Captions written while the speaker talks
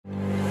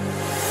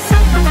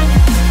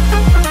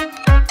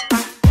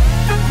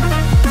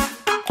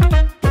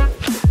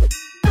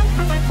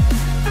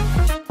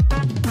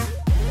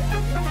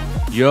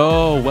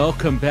Yo,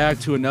 welcome back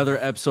to another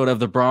episode of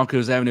the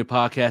Broncos Avenue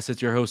Podcast.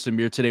 It's your host,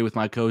 Amir, today with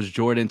my coach,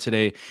 Jordan,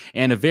 today.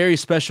 And a very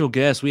special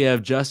guest. We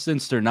have Justin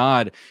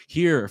Strnad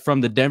here from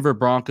the Denver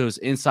Broncos,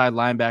 inside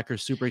linebacker.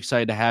 Super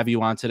excited to have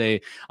you on today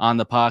on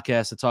the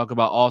podcast to talk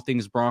about all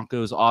things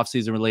Broncos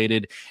offseason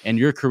related and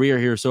your career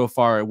here so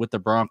far with the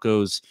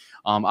Broncos.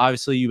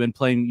 Obviously, you've been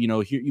playing,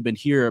 you've been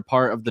here, a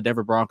part of the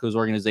Denver Broncos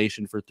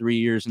organization for 3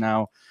 years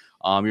now.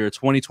 You're a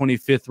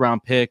 2025th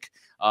round pick.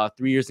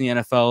 3 years in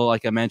the NFL,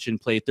 like I mentioned,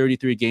 played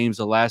 33 games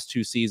the last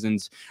 2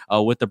 seasons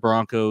with the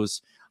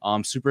Broncos.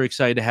 Super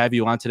excited to have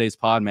you on today's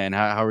pod, man.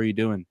 How are you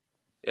doing?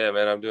 Yeah,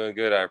 man, I'm doing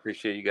good. I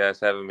appreciate you guys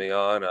having me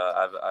on.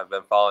 I've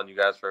been following you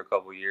guys for a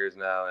couple of years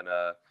now,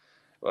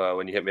 and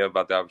when you hit me up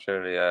about the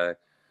opportunity,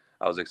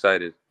 I was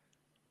excited.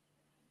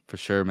 For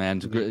sure, man.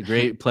 It's a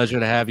great pleasure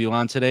to have you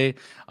on today.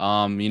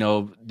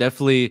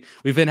 Definitely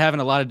we've been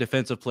having a lot of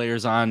defensive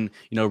players on,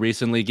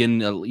 recently,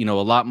 getting, a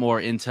lot more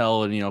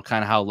intel and,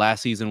 kind of how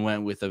last season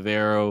went with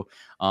Avero,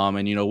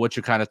 and, what's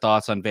your kind of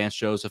thoughts on Vance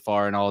Joseph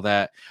and all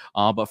that.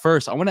 But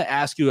first, I want to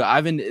ask you,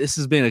 this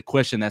has been a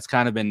question that's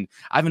I've been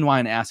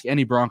wanting to ask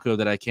any Bronco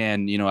that I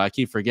can. I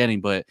keep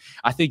forgetting, but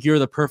I think you're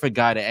the perfect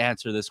guy to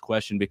answer this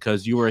question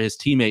because you were his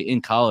teammate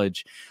in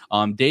college,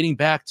 dating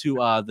back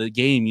to the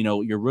game,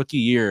 your rookie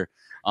year.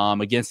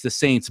 Against the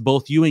Saints.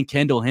 Both you and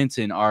Kendall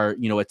Hinton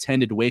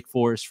attended Wake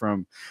Forest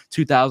from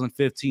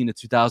 2015 to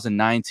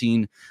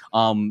 2019.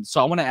 So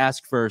I want to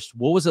ask first,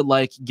 what was it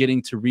like getting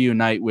to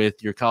reunite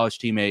with your college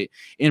teammate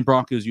in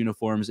Broncos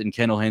uniforms and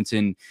Kendall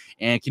Hinton?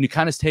 And can you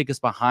kind of take us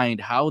behind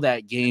how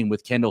that game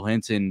with Kendall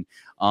Hinton,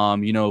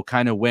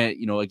 kind of went,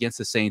 against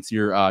the Saints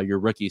your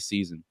rookie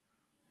season?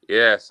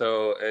 Yeah,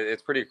 so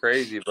it's pretty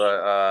crazy,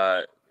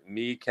 but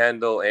me,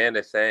 Kendall, and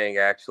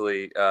Asang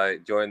actually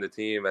joined the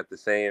team at the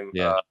same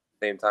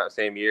time,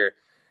 same year,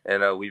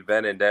 and we've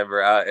been in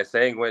Denver.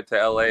 Asang went to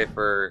LA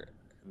for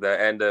the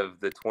end of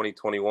the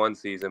 2021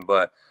 season,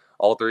 but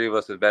all three of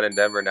us have been in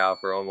Denver now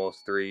for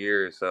almost 3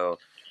 years, so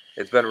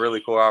it's been a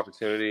really cool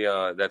opportunity.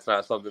 That's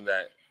not something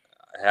that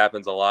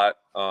happens a lot,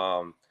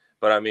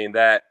 but I mean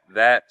that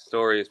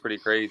story is pretty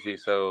crazy.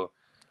 So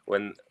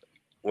when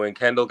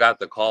Kendall got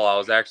the call, I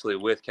was actually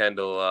with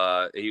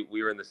Kendall.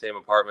 We were in the same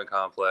apartment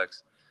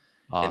complex.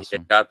 Awesome. And he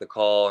got the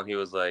call, and he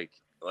was like,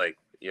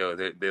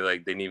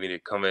 they need me to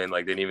come in,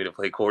 like they need me to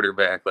play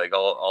quarterback. Like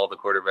all the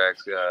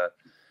quarterbacks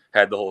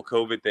had the whole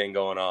COVID thing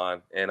going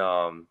on,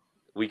 and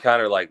we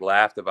kind of like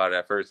laughed about it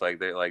at first. Like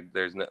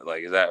there's no,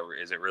 like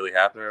is it really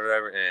happening or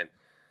whatever? And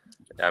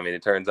I mean,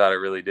 it turns out it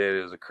really did.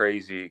 It was a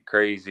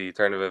crazy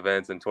turn of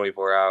events in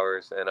 24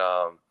 hours, and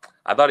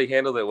I thought he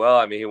handled it well.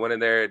 I mean, he went in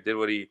there, did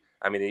what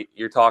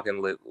you're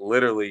talking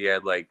literally, he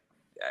had like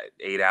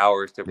 8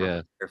 hours to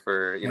prepare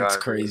for, That's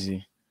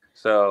crazy.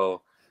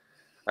 So,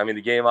 I mean,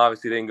 the game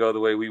obviously didn't go the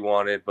way we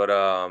wanted, but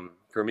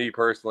for me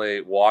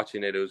personally,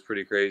 watching it was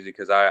pretty crazy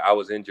because I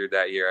was injured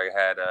that year. I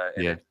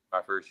had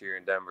my first year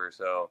in Denver.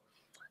 So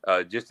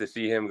just to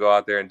see him go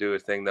out there and do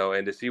his thing, though,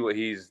 and to see what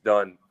he's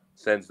done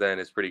since then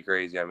is pretty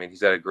crazy. I mean,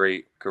 he's had a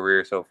great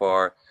career so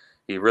far.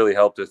 He really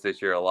helped us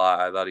this year a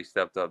lot. I thought he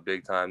stepped up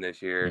big time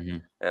this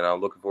year, and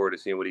I'm looking forward to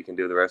seeing what he can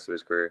do the rest of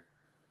his career.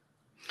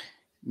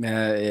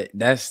 Man,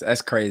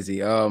 that's crazy.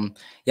 Yeah,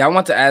 I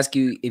want to ask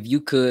you if you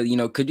could,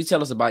 could you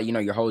tell us about,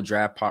 your whole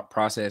draft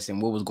process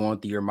and what was going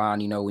through your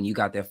mind, when you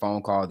got that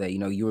phone call that,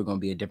 you were going to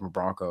be a different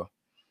Bronco?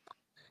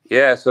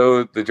 Yeah,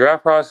 so the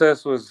draft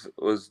process was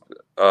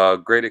a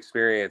great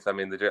experience. I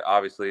mean,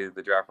 obviously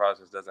the draft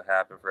process doesn't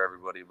happen for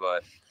everybody,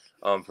 but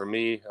for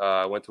me,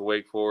 I went to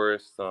Wake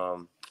Forest. I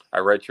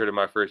redshirted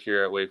my first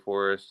year at Wake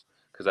Forest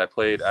because I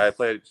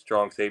played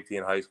strong safety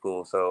in high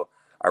school, so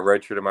I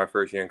redshirted my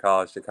first year in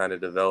college to kind of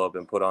develop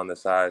and put on the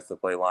size to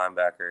play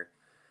linebacker.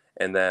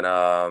 And then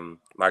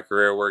my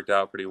career worked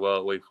out pretty well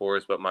at Wake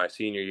Forest, but my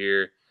senior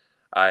year,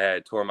 I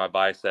had torn my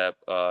bicep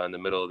in the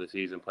middle of the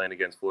season playing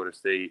against Florida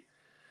State.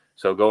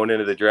 So going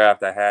into the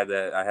draft, I had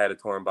a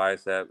torn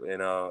bicep,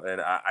 and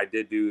I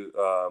did do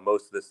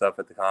most of the stuff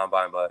at the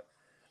combine, but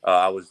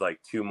I was like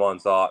 2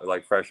 months off,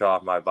 like fresh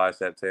off my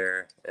bicep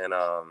tear, and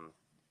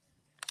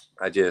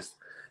I just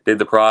did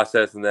the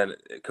process, and then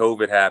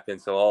COVID happened,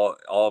 so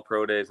all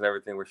pro days and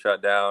everything were shut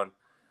down.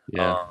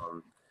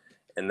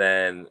 And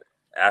then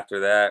after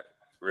that,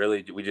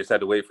 really, we just had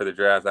to wait for the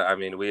draft. I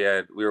mean, we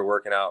were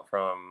working out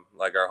from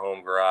like our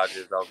home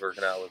garages. I was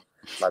working out with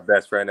my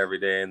best friend every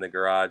day in the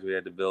garage. We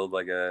had to build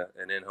like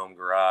an in-home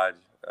garage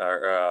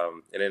or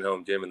an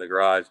in-home gym in the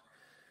garage,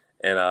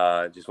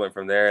 and just went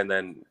from there. And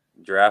then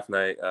draft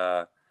night,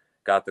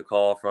 got the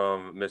call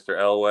from Mr.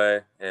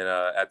 Elway, and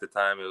at the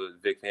time it was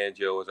Vic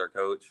Fangio was our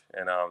coach,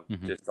 and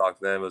just talked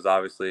to them. It was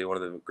obviously one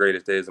of the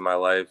greatest days of my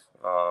life.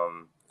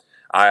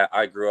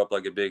 I grew up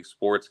like a big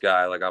sports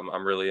guy, like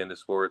I'm really into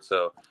sports,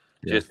 so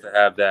just to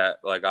have that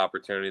like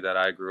opportunity that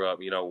I grew up,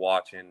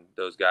 watching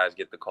those guys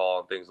get the call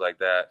and things like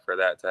that, for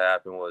that to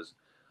happen was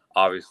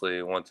obviously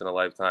a once in a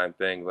lifetime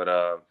thing.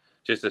 But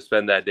just to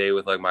spend that day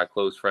with like my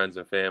close friends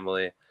and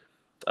family,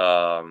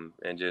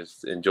 and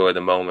just enjoy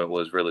the moment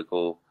was really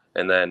cool.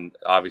 And then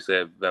obviously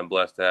I've been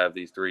blessed to have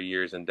these 3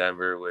 years in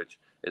Denver, which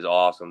is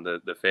awesome.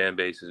 The fan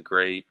base is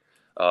great.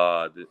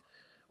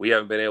 We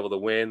haven't been able to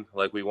win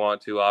like we want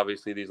to,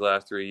 obviously, these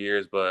last 3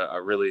 years, but I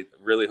really,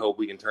 really hope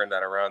we can turn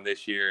that around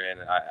this year.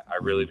 And I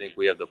really think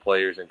we have the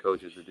players and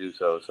coaches to do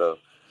so. So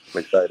I'm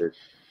excited.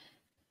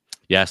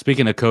 Yeah,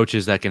 speaking of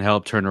coaches that can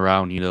help turn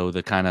around,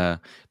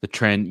 the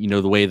trend,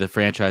 the way the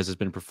franchise has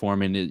been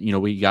performing.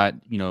 We got,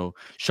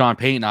 Sean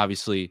Payton,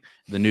 obviously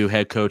the new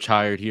head coach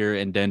hired here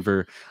in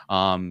Denver.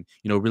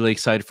 Really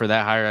excited for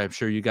that hire. I'm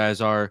sure you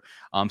guys are.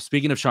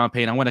 Speaking of Sean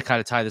Payton, I want to kind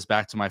of tie this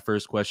back to my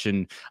first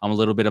question. A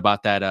little bit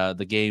about that,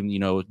 the game,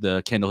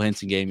 the Kendall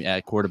Hinton game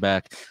at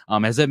quarterback.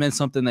 Has that been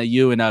something that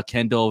you and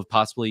Kendall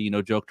possibly,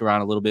 joked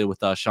around a little bit with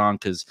Sean?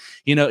 Because,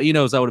 he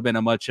knows that would have been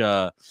a much,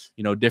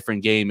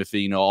 different game if,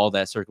 all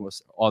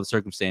the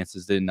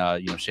circumstances didn't,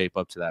 shape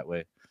up to that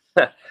way.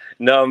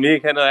 No, me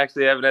and Kendall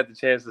actually haven't had the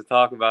chance to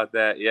talk about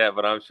that yet,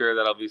 but I'm sure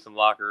that'll be some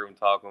locker room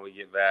talk when we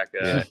get back.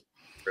 That'd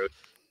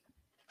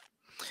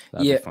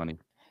be funny.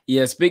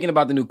 Yeah, speaking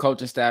about the new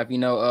coaching staff,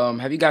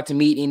 have you got to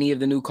meet any of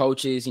the new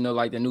coaches,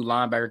 like the new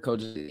linebacker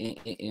coaches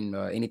in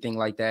anything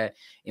like that?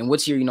 And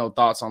what's your,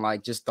 thoughts on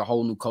like just the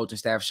whole new coaching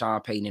staff,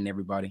 Sean Payton and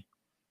everybody?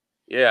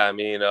 Yeah, I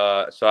mean,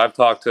 so I've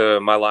talked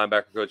to my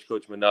linebacker coach,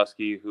 Coach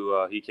Manusky,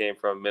 who he came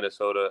from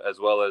Minnesota, as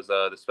well as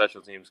the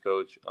special teams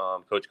coach,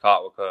 Coach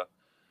Kotwika.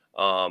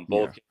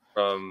 Both came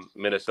from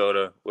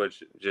Minnesota,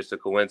 which just a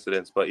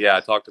coincidence. But yeah, I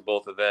talked to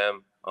both of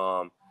them.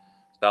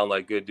 Sound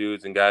like good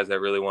dudes and guys that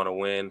really want to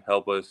win,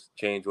 help us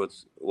change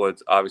what's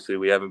obviously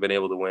we haven't been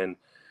able to win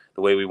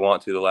the way we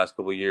want to the last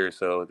couple of years.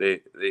 So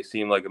they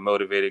seem like a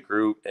motivated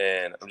group,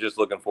 and I'm just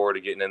looking forward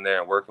to getting in there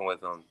and working with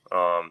them.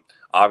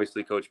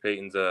 Obviously, Coach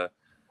Payton's a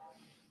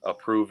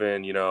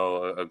proven,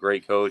 a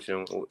great coach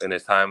in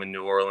his time in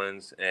New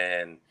Orleans,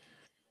 and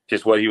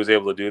just what he was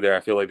able to do there.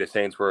 I feel like the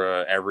Saints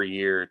were a every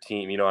year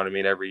team. You know what I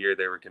mean? Every year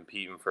they were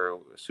competing for a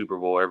Super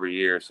Bowl every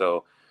year.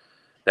 So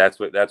that's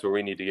where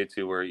we need to get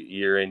to. Where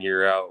year in,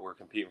 year out, we're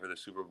competing for the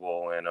Super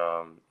Bowl, and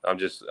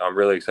I'm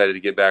really excited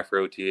to get back for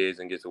OTAs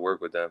and get to work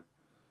with them.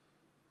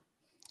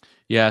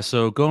 Yeah,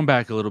 so going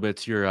back a little bit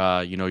to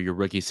your, your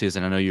rookie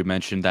season, I know you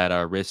mentioned that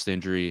wrist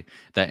injury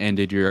that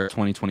ended your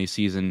 2020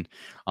 season.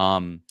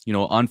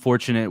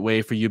 Unfortunate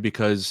way for you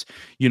because,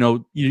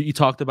 you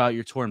talked about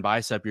your torn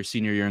bicep your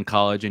senior year in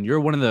college, and you're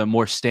one of the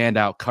more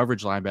standout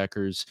coverage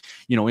linebackers,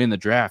 in the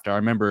draft. I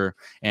remember,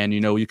 and,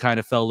 you kind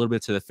of fell a little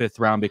bit to the 5th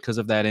round because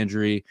of that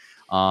injury.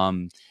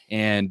 Obviously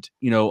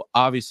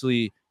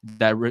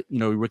that,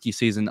 rookie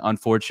season,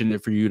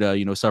 unfortunate for you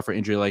to, suffer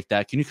injury like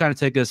that. Can you kind of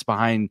take us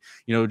behind,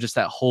 just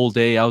that whole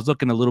day? I was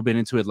looking a little bit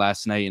into it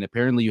last night, and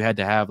apparently you had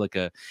to have like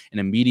an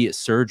immediate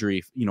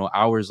surgery,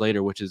 hours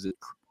later, which is,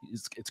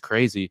 it's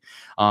crazy.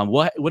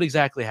 What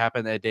exactly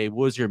happened that day?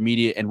 What was your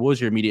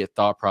immediate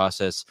thought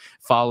process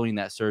following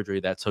that surgery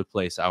that took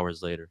place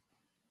hours later?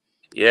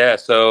 Yeah,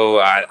 so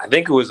I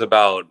think it was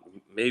about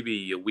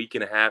maybe a week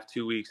and a half,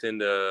 2 weeks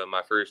into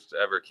my first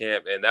ever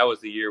camp, and that was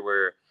the year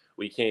where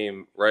we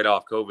came right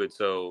off COVID.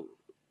 So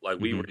like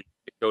we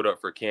showed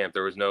up for camp.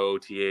 There was no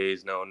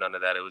OTAs, none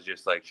of that. It was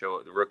just like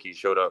the rookies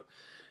showed up,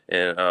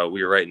 and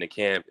we were right in the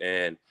camp,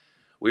 and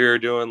we were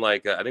doing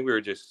like I think we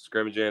were just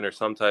scrimmaging or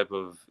some type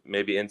of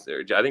I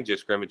think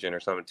just scrimmaging or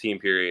some team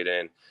period.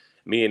 And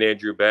me and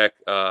Andrew Beck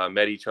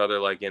met each other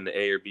like in the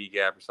A or B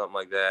gap or something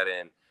like that.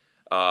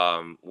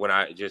 And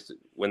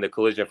when the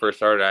collision first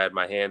started, I had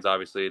my hands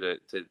obviously to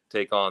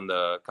take on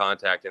the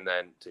contact and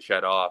then to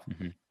shut off.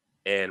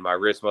 And my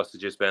wrist must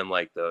have just been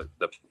like the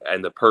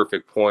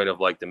perfect point of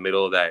like the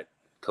middle of that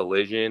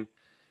collision.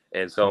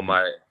 And so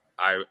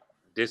I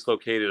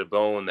dislocated a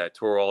bone that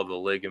tore all the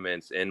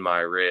ligaments in my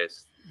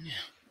wrist.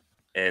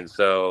 And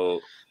so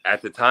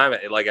at the time,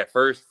 like at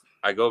first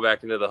I go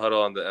back into the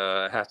huddle on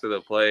the after the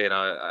play, and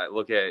I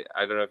look at,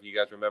 I don't know if you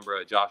guys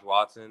remember Josh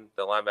Watson,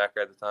 the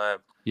linebacker at the time.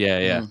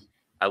 Yeah.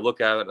 I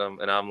look at him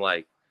and I'm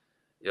like,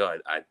 yo,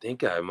 I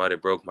think I might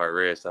have broke my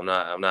wrist. I'm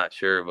not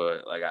sure,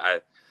 but like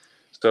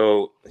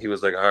so he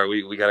was like, all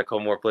right, we got a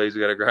couple more plays.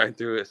 We got to grind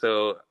through it.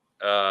 So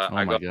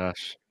I go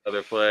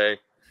another play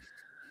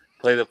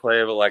the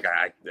play, but like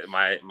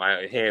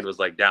my hand was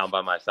like down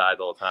by my side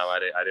the whole time. I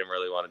didn't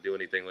really want to do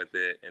anything with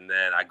it. And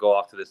then I go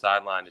off to the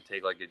sideline to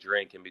take like a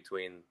drink in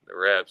between the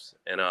reps.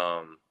 And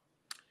I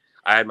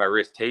had my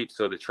wrist taped,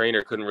 so the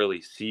trainer couldn't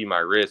really see my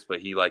wrist, but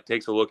he like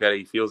takes a look at it.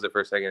 He feels it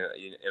for a second.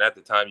 And at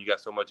the time you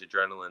got so much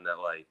adrenaline that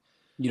like,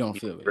 you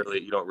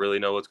don't really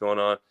know what's going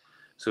on.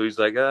 So he's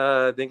like,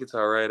 I think it's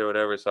all right or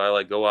whatever. So I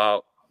like go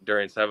out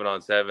during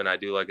 7-on-7. I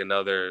do like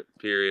another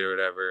period or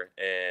whatever.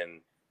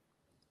 And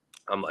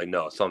I'm like,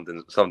 no,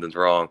 something's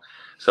wrong.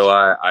 So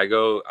I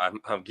go,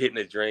 I'm getting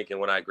a drink. And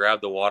when I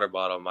grab the water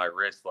bottle, my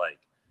wrist like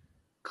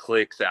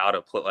clicks out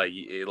of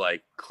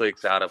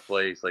clicks out of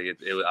place. Like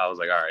I was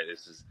like, all right,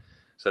 this is,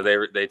 so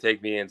they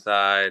take me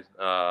inside,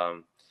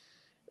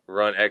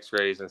 run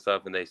x-rays and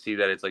stuff, and they see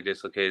that it's like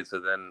dislocated. So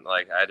then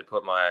like I had to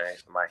put my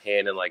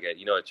hand in like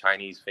a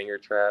Chinese finger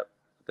trap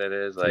that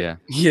is like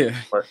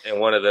and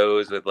one of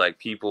those with like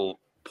people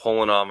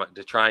pulling on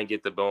to try and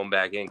get the bone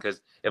back in,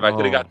 because if I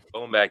could have got the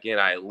bone back in,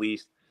 I at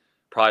least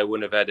probably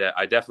wouldn't have had to.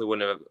 I definitely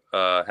wouldn't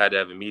have had to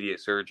have immediate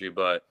surgery,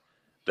 but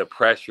the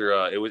pressure,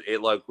 it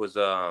was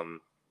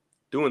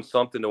doing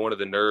something to one of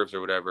the nerves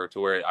or whatever, to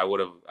where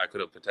I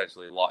could have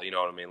potentially lost, you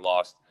know what I mean,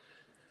 lost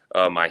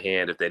my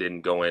hand if they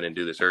didn't go in and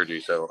do the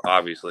surgery. So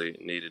obviously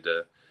needed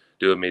to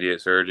do immediate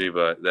surgery,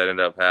 but that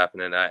ended up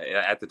happening.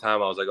 At the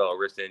time I was like, oh,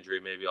 wrist injury,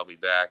 maybe I'll be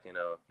back in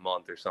a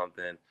month or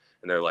something.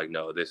 And they're like,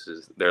 no, this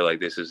is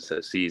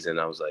a season.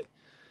 I was like,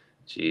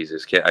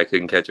 Jesus, I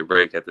couldn't catch a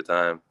break at the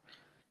time.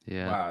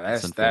 Yeah. Wow,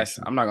 that's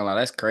I'm not gonna lie,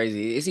 that's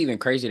crazy. It's even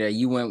crazier that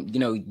you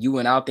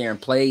went out there and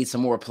played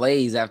some more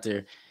plays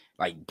after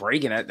like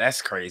breaking that.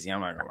 That's crazy. I'm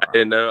not gonna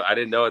lie. I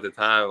didn't know at the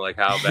time like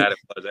how bad it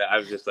was. I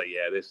was just like,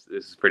 yeah, this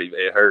is pretty.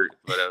 It hurt,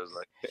 but I was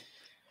like,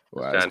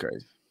 wow, that's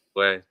crazy.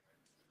 Way.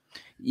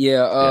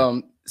 Yeah.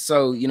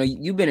 So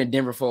you've been in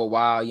Denver for a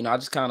while. I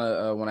just kind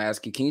of want to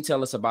ask you, can you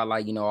tell us about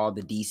like all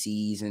the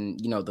DCs and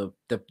the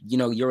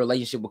your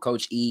relationship with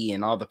Coach E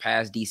and all the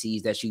past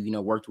DCs that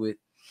you worked with?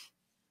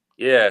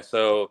 Yeah.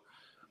 So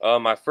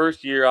my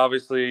first year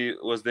obviously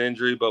was the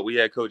injury, but we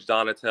had Coach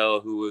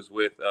Donatel, who was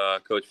with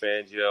Coach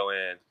Fangio,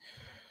 and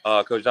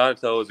Coach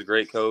Donatel was a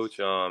great coach.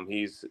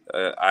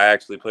 I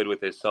actually played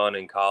with his son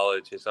in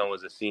college. His son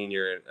was a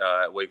senior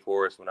at Wake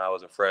Forest when I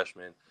was a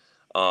freshman.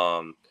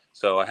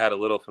 So I had a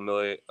little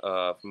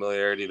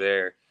familiarity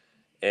there,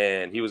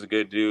 and he was a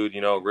good dude,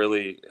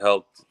 really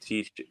helped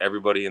teach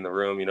everybody in the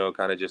room,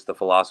 kind of just the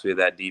philosophy of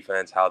that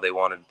defense, how they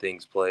wanted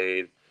things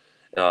played,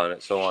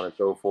 and so on and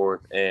so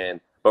forth.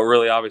 But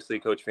really, obviously,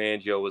 Coach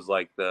Fangio was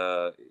like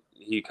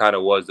he kind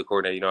of was the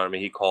coordinator, you know what I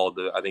mean? He called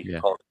he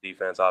called the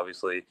defense,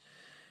 obviously.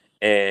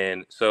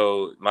 And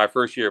so my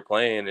first year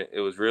playing,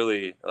 it was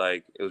really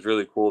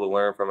cool to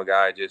learn from a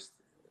guy just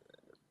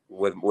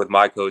with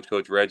my coach,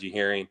 Coach Reggie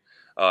Herring.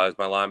 As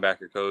my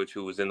linebacker coach,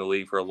 who was in the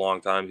league for a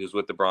long time. He was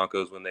with the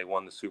Broncos when they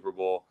won the Super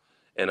Bowl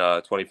in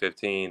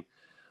 2015.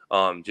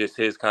 Just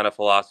his kind of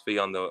philosophy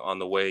on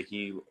the way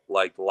he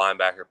liked the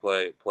linebacker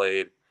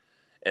played,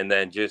 and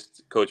then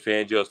just Coach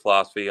Fangio's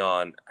philosophy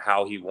on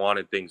how he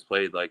wanted things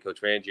played. Like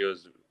Coach Fangio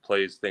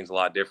plays things a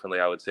lot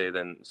differently, I would say,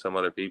 than some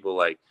other people.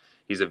 Like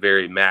he's a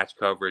very match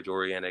coverage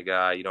oriented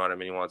guy. You know what I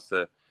mean? He wants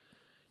to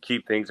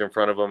keep things in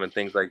front of them and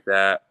things like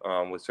that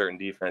with certain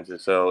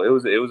defenses. So it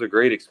was a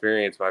great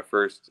experience my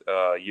first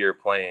year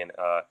playing.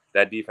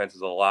 That defense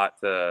is a lot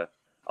to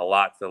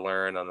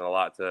learn and a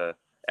lot to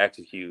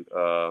execute,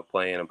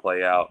 play in and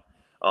play out.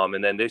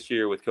 And then this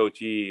year with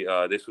Coach E,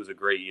 this was a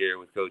great year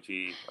with Coach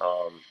E.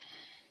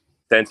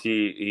 Since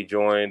he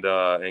joined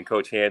and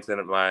Coach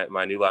Hansen,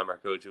 my new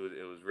linebacker coach,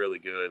 it was really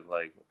good.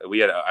 Like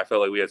I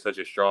felt like we had such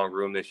a strong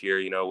room this year,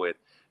 with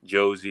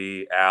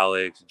Josie,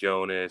 Alex,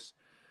 Jonas.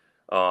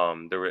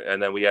 And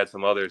then we had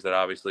some others that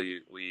obviously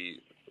we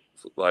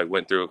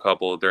went through a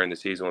couple during the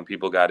season when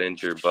people got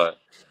injured. But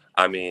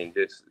I mean,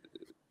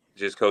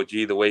 just Coach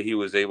G, the way he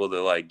was able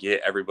to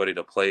get everybody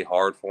to play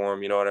hard for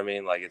him, you know what I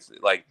mean? It's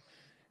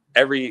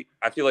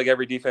I feel like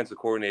every defensive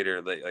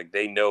coordinator,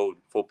 they know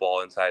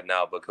football inside and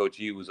out, but Coach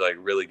G was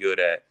really good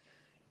at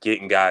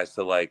getting guys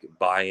to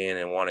buy in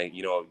and want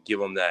to, give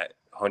them that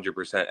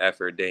 100%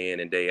 effort day in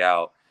and day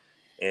out.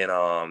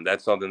 And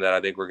that's something that I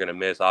think we're going to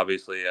miss.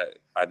 Obviously,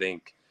 I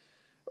think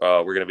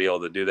we're going to be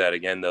able to do that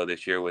again, though,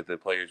 this year with the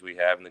players we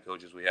have and the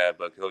coaches we have.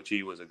 But Coach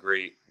E was a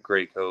great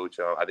coach.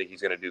 I think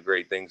he's going to do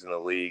great things in the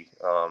league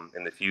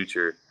in the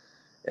future.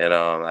 And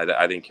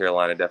I think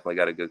Carolina definitely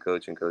got a good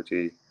coach in Coach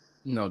E.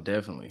 No,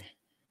 definitely.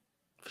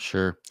 For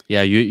sure.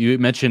 Yeah, you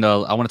mentioned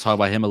I want to talk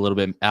about him a little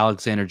bit.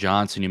 Alexander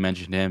Johnson, you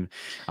mentioned him.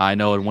 I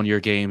know in one of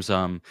your games,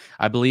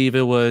 I believe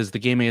it was the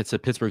game against the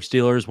Pittsburgh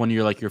Steelers, one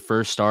of your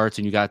first starts,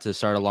 and you got to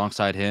start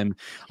alongside him.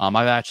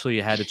 I've actually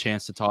had a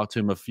chance to talk to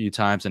him a few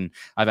times, and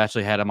I've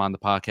actually had him on the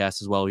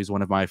podcast as well. He's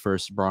one of my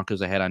first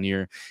Broncos I had on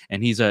here,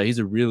 and he's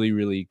a really,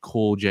 really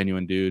cool,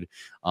 genuine dude.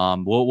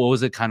 What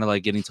was it kind of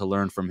like getting to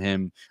learn from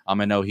him? I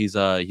know he's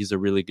a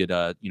really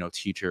good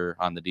teacher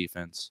on the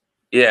defense.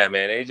 Yeah,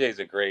 man, AJ's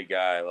a great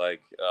guy.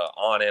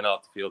 On and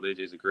off the field,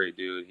 AJ's a great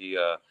dude.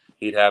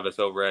 He'd have us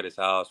over at his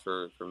house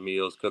for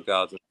meals,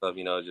 cookouts and stuff.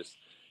 Just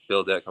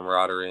build that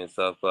camaraderie and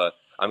stuff. But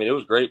I mean, it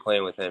was great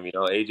playing with him.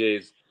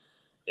 AJ's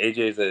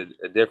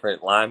a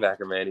different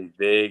linebacker, man. He's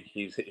big.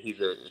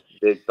 He's a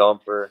big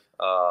thumper.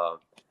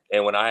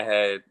 And when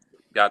I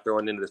got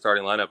thrown into the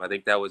starting lineup, I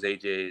think that was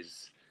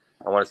AJ's,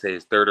 I want to say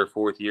his third or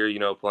fourth year,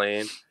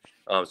 playing.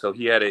 So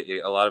he had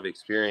a lot of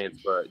experience.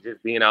 But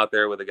just being out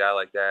there with a guy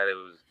like that,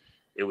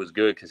 it was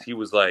good because he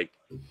was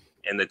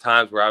in the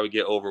times where I would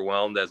get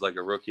overwhelmed as a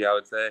rookie, I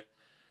would say,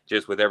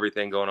 just with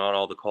everything going on,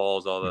 all the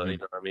calls, all the, you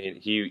know what I mean?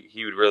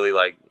 He would really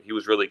he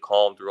was really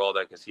calm through all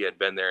that because he had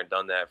been there and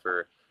done that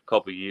for a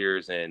couple of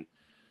years. And,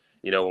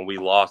 when we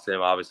lost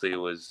him, obviously it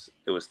was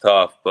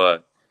tough,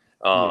 but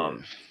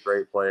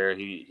great player.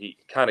 He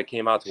kind of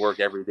came out to work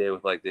every day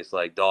with this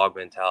dog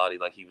mentality.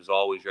 He was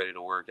always ready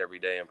to work every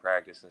day in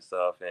practice and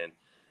stuff. And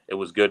it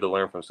was good to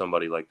learn from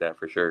somebody like that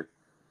for sure.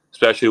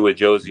 Especially with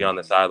Josie on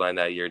the sideline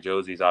that year.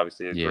 Josie's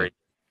obviously a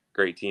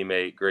great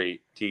teammate,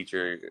 great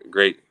teacher,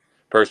 great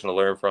person to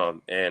learn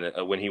from. And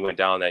when he went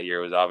down that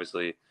year, it was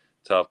obviously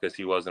tough because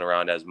he wasn't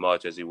around as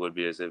much as he would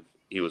be as if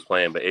he was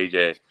playing. But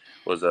AJ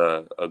was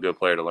a good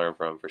player to learn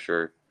from for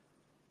sure.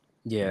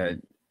 Yeah,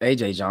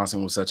 AJ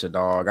Johnson was such a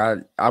dog.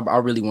 I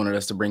really wanted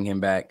us to bring him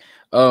back.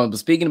 But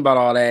speaking about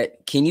all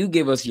that, can you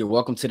give us your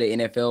welcome to the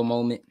NFL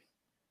moment?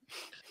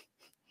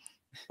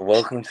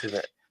 Welcome to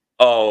the.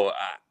 Oh,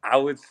 I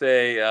would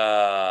say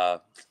I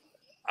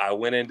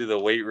went into the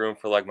weight room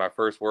for like my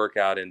first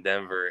workout in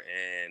Denver,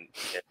 and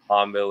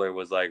Tom Miller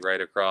was like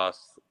right across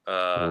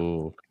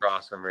from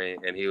me,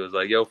 and he was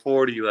like, "Yo,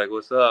 40, like,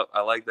 what's up?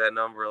 I like that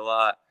number a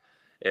lot."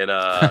 And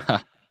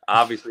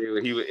obviously,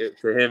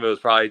 to him it was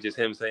probably just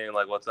him saying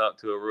like, "What's up"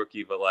 to a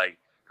rookie, but like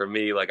for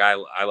me, like I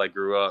like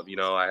grew up, you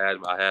know, I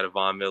had a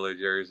Von Miller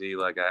jersey,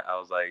 like I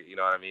was like, you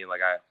know what I mean,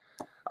 like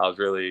I was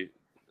really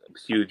a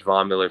huge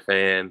Von Miller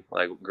fan,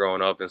 like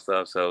growing up and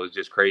stuff. So it was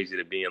just crazy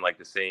to be in like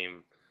the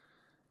same,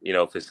 you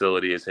know,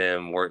 facility as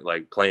him, work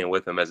like playing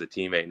with him as a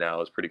teammate now.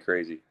 It's pretty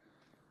crazy.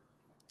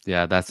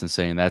 Yeah, that's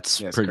insane.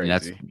 That's pretty.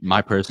 Crazy.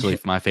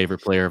 That's my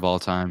favorite player of all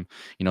time.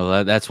 You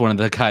know, that's one of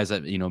the guys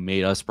that, you know,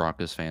 made us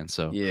Broncos fans.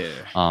 So yeah,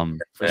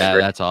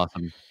 that's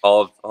awesome.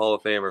 Hall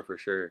of Famer for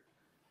sure.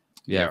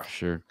 Yeah, for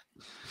sure.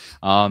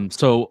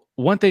 So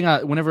one thing,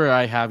 whenever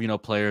I have, you know,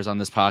 players on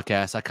this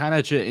podcast, I kind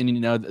of, and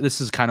you know,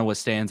 this is kind of what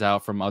stands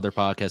out from other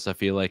podcasts, I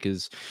feel like,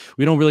 is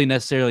we don't really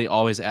necessarily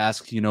always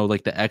ask, you know,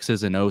 like the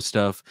X's and O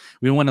stuff.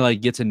 We want to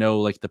like get to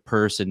know like the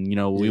person, you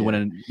know, we want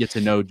to get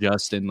to know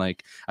Justin.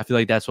 Like, I feel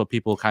like that's what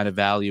people kind of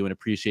value and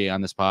appreciate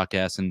on this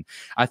podcast. And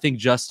I think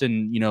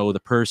Justin, you know,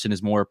 the person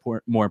is more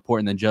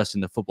important than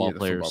Justin, the football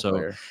player.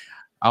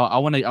 I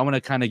want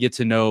to kind of get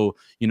to know,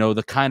 you know,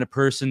 the kind of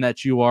person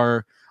that you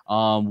are.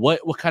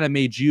 What kind of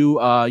made you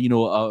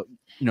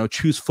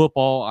choose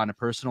football on a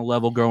personal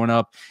level growing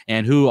up,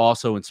 and who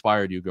also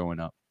inspired you growing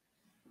up?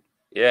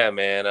 Yeah,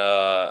 man.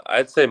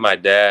 I'd say my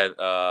dad.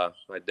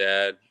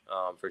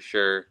 For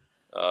sure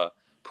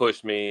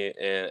pushed me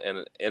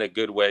in a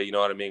good way. You know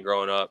what I mean?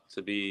 Growing up,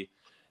 to be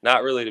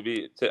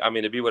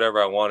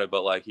whatever I wanted,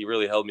 but like he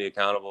really held me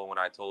accountable when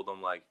I told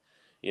him like,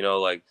 you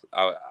know, like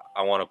I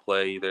want to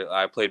play.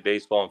 I played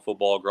baseball and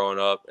football growing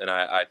up, and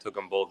I took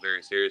them both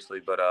very seriously.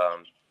 But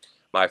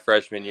my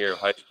freshman year of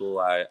high school,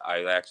 I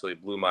actually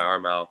blew my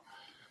arm out.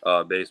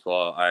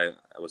 Baseball, I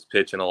was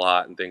pitching a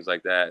lot and things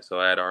like that. So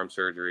I had arm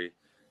surgery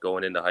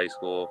going into high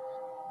school,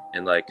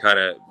 and like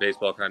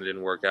baseball kind of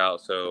didn't work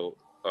out. So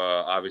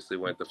obviously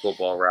went the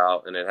football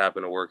route, and it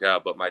happened to work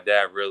out. But my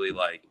dad really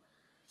like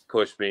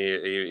pushed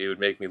me. He would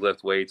make me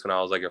lift weights when I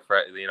was like you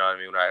know what I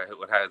mean?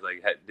 When I was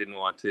like didn't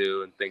want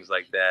to and things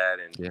like that.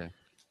 And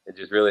it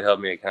just really held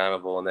me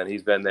accountable. And then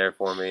he's been there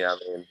for me. I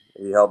mean,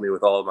 he helped me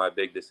with all of my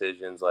big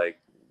decisions, like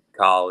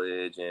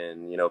college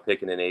and, you know,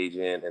 picking an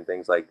agent and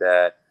things like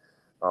that.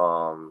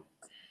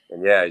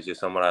 And yeah, he's just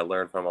someone I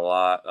learned from a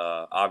lot.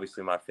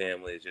 Obviously my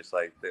family is just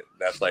like,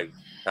 that's like,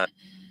 I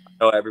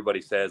know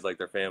everybody says like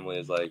their family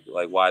is like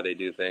why they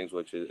do things,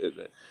 which is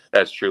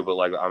that's true. But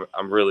like,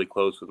 I'm really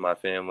close with my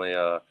family.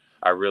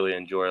 I really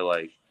enjoy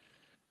like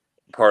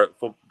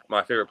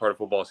my favorite part of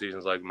football season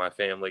is like my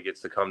family gets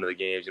to come to the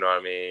games. You know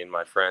what I mean?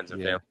 My friends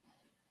and family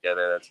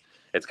together.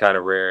 It's kind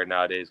of rare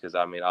nowadays because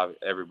I mean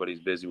everybody's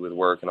busy with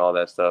work and all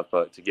that stuff.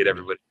 But to get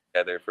everybody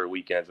together for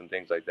weekends and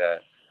things like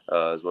that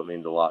is what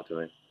means a lot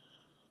to me.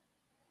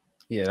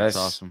 Yeah, that's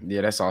awesome.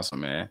 Yeah, that's awesome,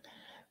 man.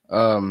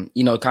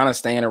 You know, kind of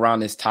staying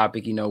around this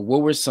topic, you know,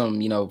 what were some,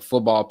 you know,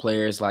 football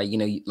players like, you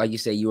know, like you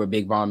said, you were a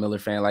big Von Miller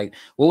fan. Like,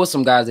 what were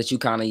some guys that you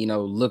kind of, you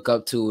know, look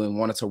up to and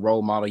wanted to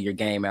role model your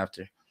game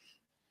after?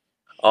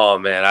 Oh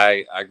man,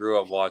 I grew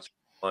up watching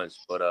a bunch,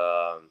 but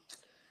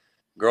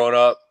growing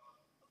up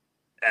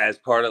as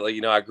part of, like,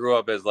 you know, I grew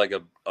up as like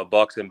a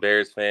Bucks and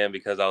Bears fan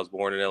because I was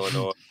born in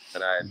Illinois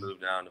and I had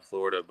moved down to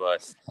Florida.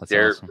 But that's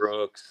Derek awesome.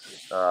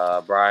 Brooks,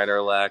 Brian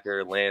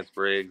Urlacher, Lance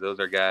Briggs, those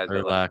are guys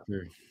that like,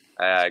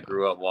 I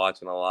grew up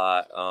watching a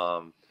lot.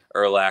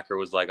 Urlacher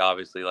was like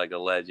obviously like a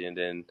legend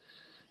in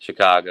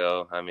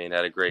Chicago. I mean,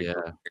 had a great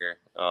career.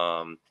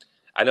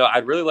 I know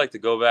I'd really like to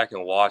go back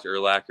and watch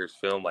Urlacher's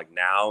film like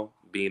now,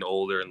 being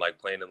older and like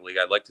playing in the league.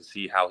 I'd like to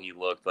see how he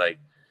looked like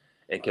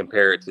and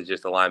compare it to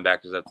just the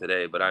linebackers of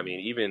today. But I mean,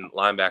 even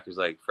linebackers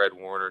like Fred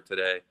Warner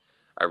today,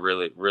 I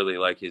really, really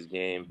like his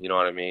game. You know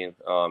what I mean?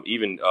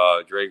 Even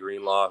Dre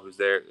Greenlaw, who's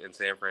there in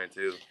San Fran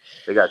too.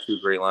 They got two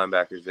great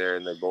linebackers there,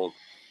 and they both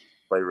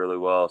play really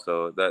well.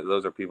 So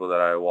those are people that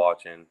I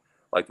watch and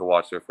like to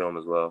watch their film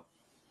as well.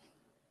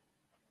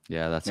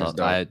 Yeah, that's all.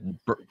 The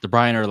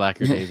Brian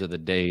Urlacher days are the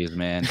days,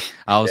 man.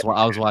 I was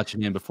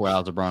watching him before I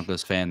was a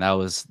Broncos fan. That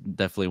was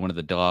definitely one of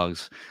the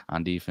dogs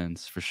on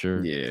defense for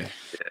sure. Yeah.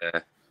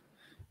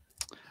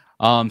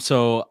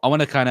 So I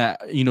want to kind of,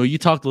 you know, you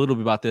talked a little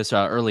bit about this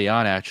early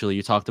on. Actually,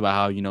 you talked about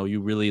how, you know, you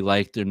really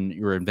liked and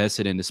you were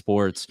invested into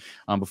sports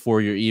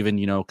before you're even,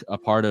 you know, a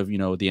part of, you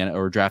know,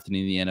 or drafted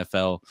in the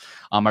NFL.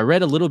 I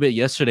read a little bit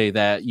yesterday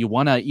that you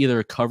want to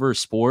either cover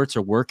sports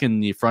or work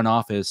in the front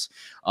office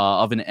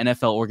of an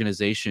NFL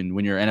organization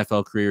when your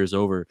NFL career is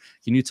over.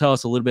 Can you tell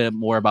us a little bit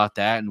more about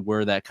that and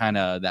where that kind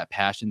of that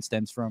passion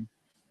stems from?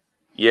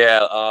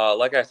 Yeah,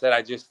 like I said,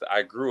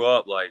 I grew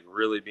up like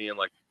really being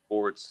like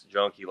sports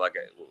junkie, like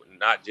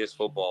not just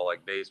football,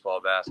 like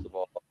baseball,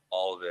 basketball,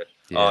 all of it.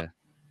 Yeah.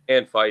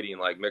 And fighting,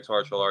 like mixed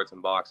martial arts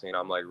and boxing.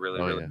 I'm like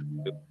really, really.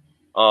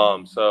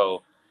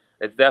 So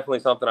it's definitely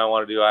something I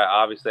want to do.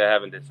 I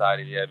haven't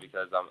decided yet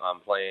because I'm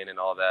playing and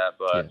all that.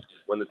 But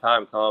when the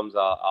time comes,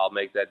 I'll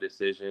make that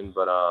decision.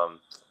 But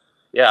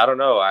yeah, I don't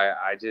know.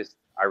 I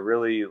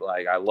really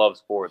like. I love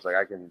sports. Like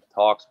I can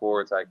talk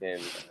sports.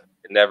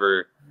 It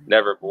never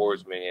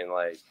bores me. And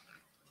like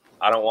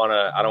I don't want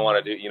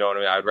to do. You know what I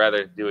mean? I'd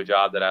rather do a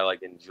job that I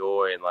like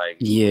enjoy and like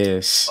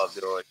love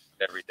doing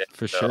every day.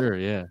 For sure.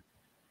 Yeah.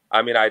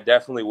 I mean, I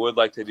definitely would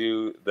like to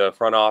do the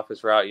front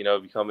office route, you know,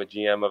 become a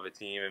GM of a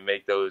team and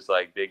make those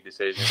like big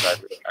decisions. I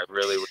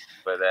really would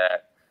for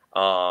that.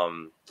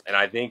 And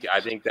I think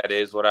that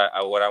is what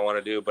I want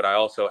to do. But I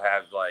also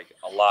have like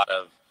a lot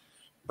of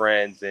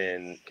friends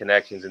and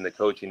connections in the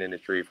coaching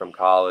industry from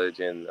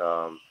college, and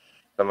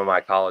some of my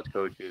college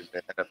coaches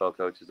and NFL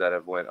coaches that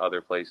have went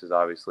other places,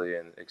 obviously,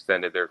 and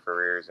extended their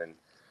careers and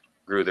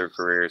grew their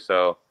careers.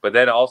 So, but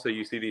then also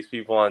you see these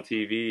people on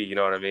TV, you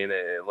know what I mean?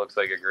 It looks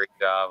like a great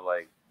job.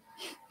 Like,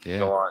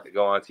 go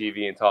on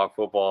TV and talk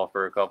football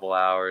for a couple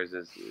hours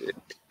is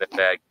a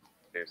bad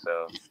here.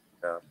 So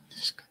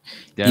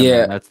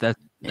man,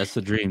 that's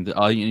the dream.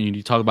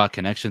 You talk about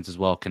connections as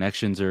well.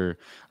 Connections are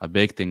a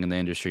big thing in the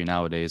industry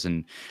nowadays.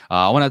 And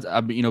I want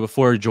to,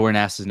 before Jordan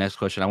asks his next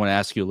question, I want to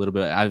ask you a little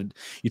bit.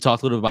 You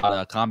talked a little bit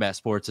about combat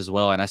sports as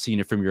well, and I seen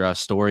it from your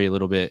story a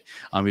little bit.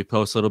 We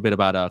post a little bit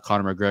about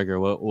Conor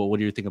McGregor. What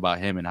do you think about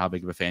him, and how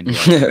big of a fan you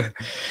are?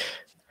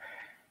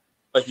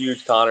 A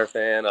huge Conor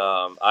fan.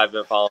 I've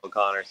been following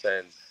Conor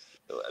since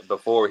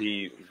before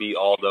he beat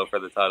Aldo for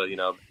the title. You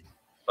know,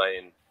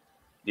 playing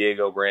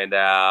Diego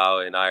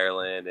Brandao in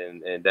Ireland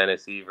and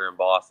Dennis Seaver in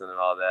Boston and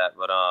all that.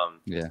 But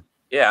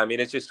I mean,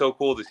 it's just so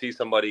cool to see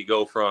somebody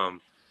go from,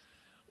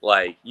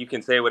 like, you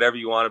can say whatever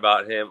you want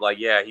about him. Like,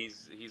 yeah,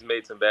 he's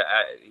made some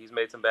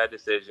bad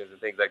decisions and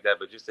things like that.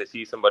 But just to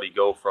see somebody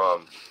go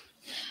from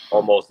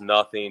almost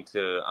nothing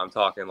to, I'm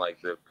talking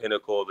like the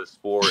pinnacle of the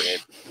sport,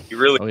 and he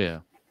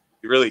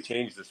really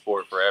changed the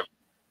sport forever.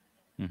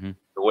 Mm-hmm.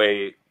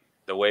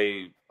 The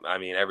way I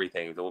mean,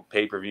 everything, the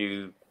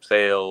pay-per-view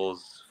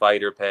sales,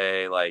 fighter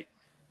pay, like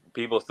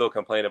people still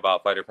complain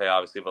about fighter pay,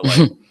 obviously, but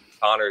like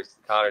Conor's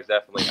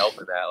definitely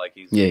helping that. Like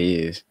he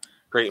is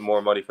creating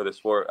more money for the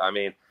sport. I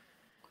mean,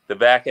 the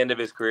back end of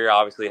his career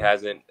obviously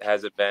hasn't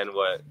been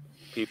what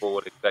people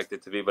would expect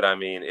it to be, but I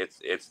mean,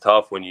 it's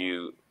tough when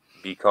you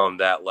become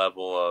that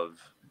level of,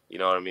 you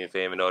know what I mean,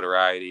 fame and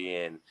notoriety,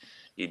 and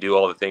you do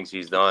all the things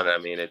he's done. I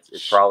mean,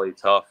 it's probably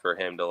tough for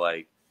him to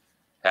like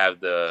have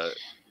the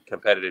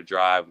competitive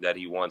drive that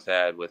he once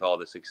had with all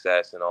the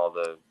success and all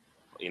the,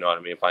 you know what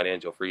I mean,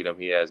 financial freedom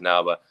he has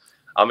now. But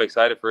I'm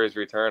excited for his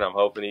return. I'm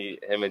hoping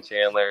him and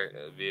Chandler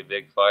be a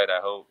big fight. I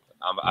hope.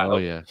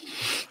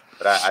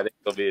 But I think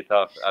it'll be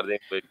I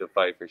think it'll be a good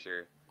fight for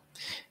sure.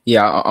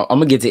 Yeah, I'm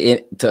gonna get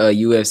to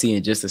UFC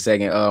in just a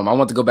second. I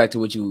want to go back to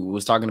what you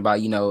was talking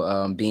about. You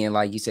know, being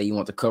like you say, you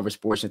want to cover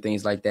sports and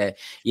things like that.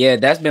 Yeah,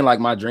 that's been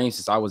like my dream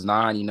since I was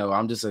 9. You know,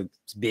 I'm just a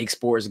big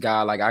sports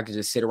guy. Like I could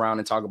just sit around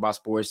and talk about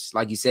sports.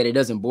 Like you said, it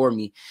doesn't bore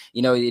me.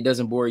 You know, it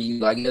doesn't bore you.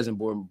 Like it doesn't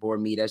bore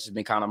me. That's just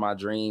been kind of my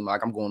dream.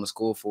 Like I'm going to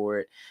school for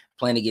it,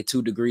 planning to get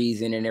 2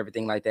 degrees in it and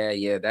everything like that.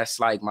 Yeah, that's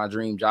like my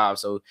dream job.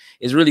 So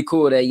it's really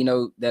cool that you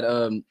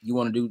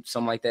want to do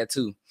something like that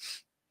too.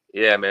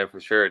 Yeah, man, for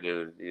sure,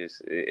 dude. If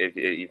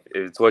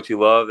it's what you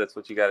love, that's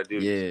what you got to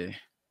do. Yeah.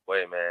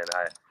 Wait, man,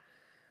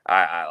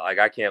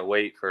 I can't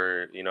wait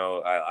for,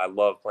 I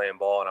love playing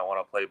ball and I want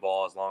to play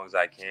ball as long as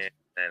I can.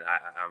 And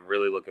I'm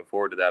really looking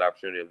forward to that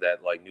opportunity of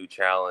that like new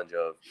challenge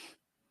of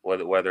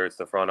whether it's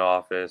the front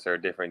office or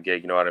a different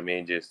gig, you know what I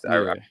mean? I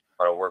want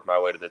to work my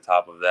way to the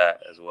top of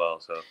that as well.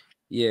 So,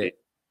 yeah.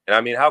 And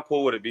I mean, how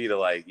cool would it be to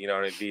like, be a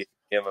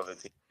GM of a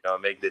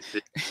team, make this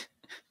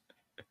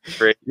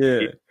great.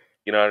 Yeah.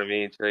 You know what I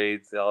mean?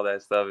 Trades, all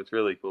that stuff. It's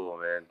really cool,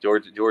 man.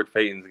 George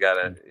Payton's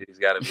he's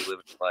gotta be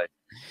living life.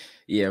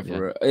 Yeah,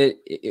 for real.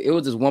 It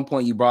was just one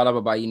point you brought up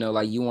about,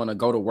 like you want to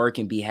go to work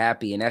and be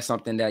happy. And that's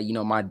something that,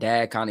 my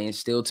dad kind of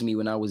instilled to me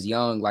when I was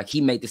young. Like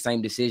he made the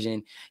same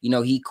decision.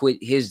 He quit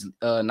his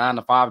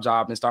 9-to-5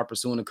 job and start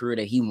pursuing a career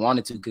that he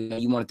wanted to,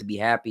 because he wanted to be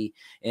happy.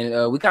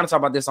 And we kind of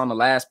talked about this on the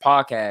last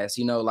podcast,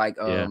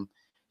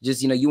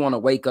 just, you want to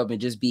wake up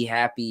and just be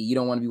happy. You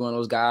don't want to be one of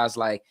those guys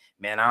like,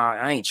 man,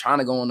 I ain't trying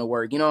to go into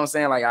work. You know what I'm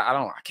saying? Like, I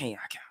don't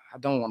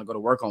want to go to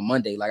work on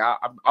Monday. Like,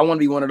 I want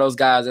to be one of those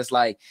guys that's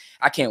like,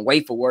 I can't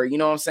wait for work. You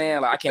know what I'm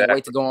saying? Like, I can't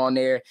wait to go on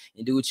there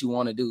and do what you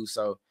want to do.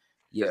 So,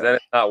 yeah. Then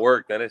it's not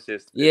work. Then it's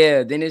just.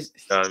 Then it's.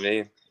 You know what I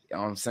mean? You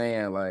know what I'm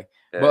saying? Like,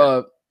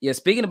 but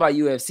speaking about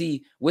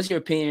UFC, what's your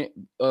opinion?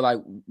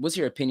 What's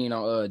your opinion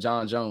on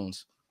Jon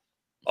Jones?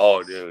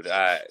 Oh, dude.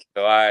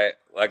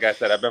 Like I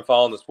said, I've been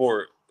following the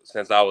sport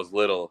since I was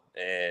little,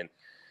 and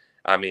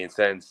I mean,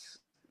 since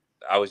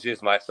I was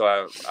just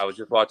I was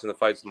just watching the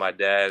fights with my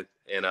dad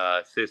and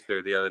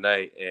sister the other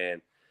night,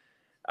 and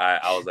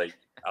I was like,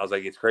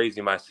 it's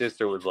crazy. My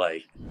sister was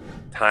like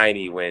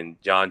tiny when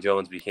Jon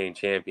Jones became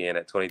champion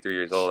at 23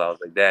 years old. I was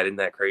like, Dad, isn't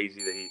that crazy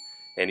that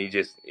And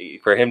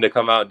for him to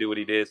come out and do what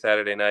he did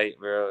Saturday night,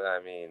 bro,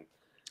 I mean,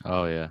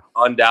 oh yeah,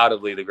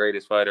 undoubtedly the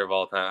greatest fighter of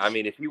all time. I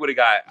mean, if he would have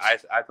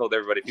I told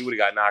everybody, if he would have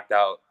got knocked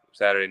out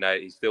Saturday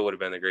night, he still would have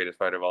been the greatest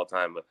fighter of all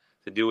time. But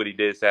to do what he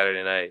did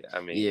Saturday night,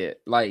 I mean,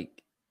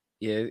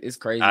 it's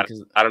crazy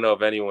because I don't know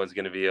if anyone's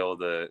going to be able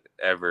to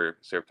ever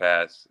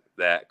surpass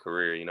that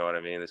career. You know what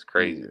I mean? It's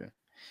crazy.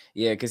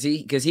 Yeah, because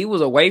he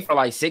was away for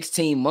like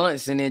 16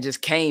 months and then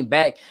just came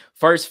back.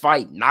 First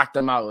fight, knocked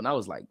him out. And I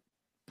was like,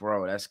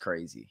 bro, that's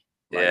crazy.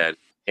 Like, yeah,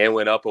 and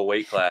went up a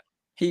weight class.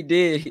 He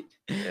did.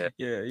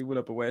 Yeah, he went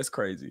up a weight. That's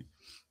crazy.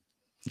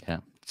 Yeah,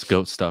 it's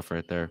GOAT stuff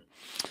right there.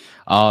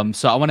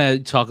 So I want to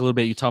talk a little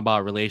bit. You talk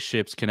about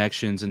relationships,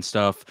 connections, and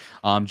stuff.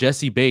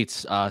 Jessie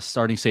Bates,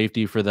 starting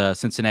safety for the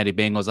Cincinnati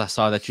Bengals. I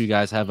saw that you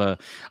guys have a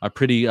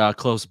pretty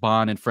close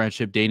bond and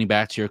friendship dating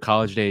back to your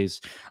college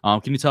days.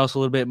 Can you tell us a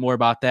little bit more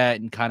about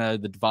that and kind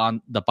of the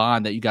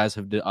bond that you guys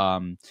have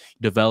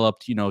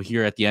developed,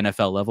 here at the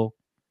NFL level?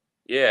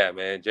 Yeah,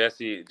 man.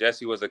 Jessie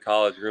was a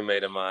college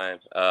roommate of mine.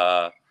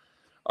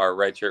 Our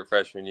redshirt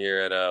freshman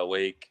year at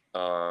Wake.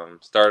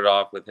 Started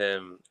off with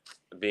him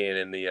being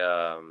in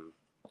the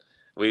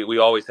we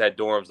always had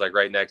dorms like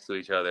right next to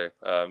each other,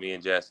 me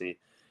and Jessie.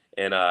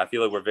 And I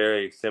feel like we're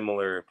very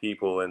similar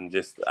people, and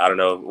just, I don't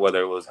know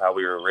whether it was how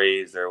we were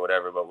raised or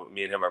whatever, but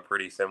me and him are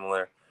pretty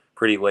similar,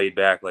 pretty laid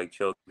back, like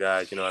chill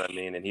guys, you know what I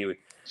mean? And he would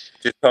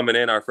just coming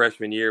in our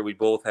freshman year, we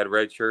both had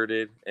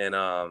redshirted,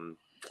 and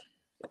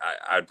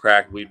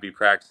we'd be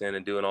practicing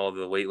and doing all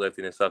the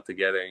weightlifting and stuff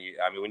together. And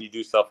I mean, when you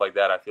do stuff like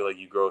that, I feel like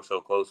you grow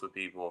so close with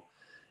people.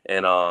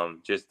 And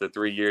just the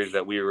 3 years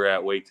that we were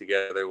at Wake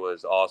together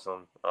was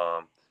awesome.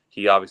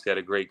 He obviously had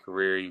a great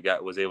career. He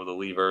was able to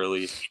leave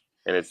early,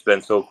 and it's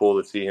been so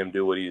cool to see him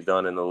do what he's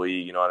done in the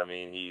league. You know what I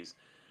mean?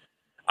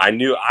 I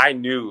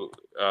knew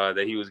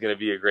that he was going to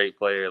be a great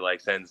player, like,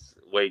 since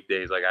Wake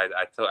days. Like,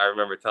 I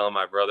remember telling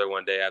my brother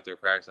one day after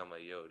practice, I'm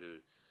like, yo,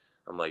 dude,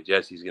 I'm like,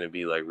 Jessie's going to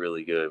be, like,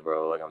 really good,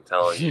 bro. Like, I'm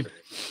telling you.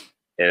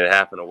 And it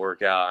happened to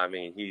work out. I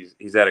mean,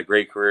 he's had a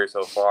great career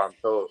so far. I'm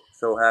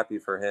so happy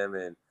for him.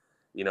 And,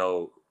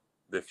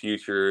 the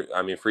future,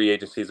 I mean, free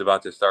agency is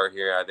about to start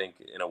here, I think,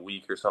 in a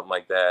week or something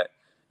like that.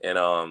 And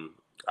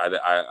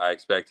I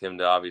expect him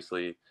to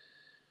obviously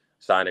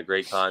sign a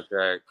great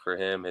contract for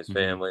him, his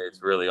family.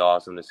 It's really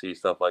awesome to see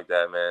stuff like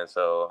that, man.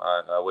 So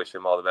I wish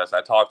him all the best.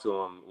 I talk to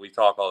him. We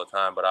talk all the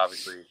time, but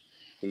obviously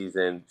he's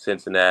in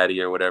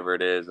Cincinnati or whatever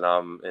it is, and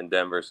I'm in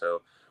Denver,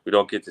 so we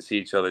don't get to see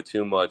each other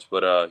too much.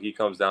 But he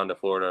comes down to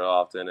Florida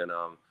often, and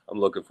I'm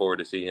looking forward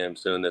to see him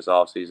soon this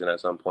offseason at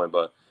some point.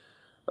 But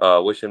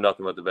wish him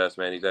nothing but the best,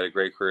 man. He's had a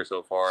great career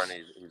so far, and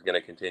he's going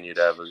to continue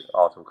to have an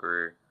awesome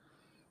career.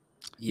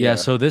 Yeah.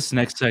 So this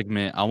next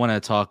segment, I want to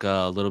talk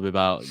a little bit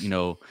about,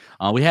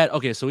 we had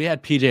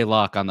PJ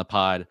Locke on the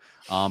pod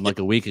like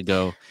a week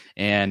ago.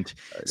 And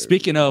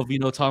speaking of,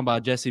 talking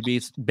about Jessie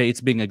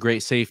Bates being a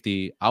great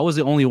safety, I was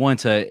the only one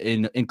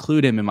to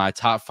include him in my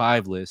top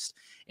 5 list.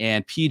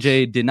 And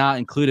PJ did not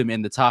include him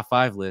in the top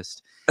 5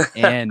 list.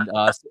 And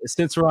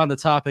since we're on the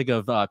topic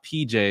of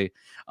PJ,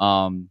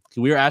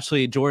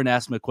 Jordan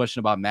asked him a question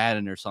about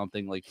Madden or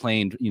something, like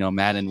playing,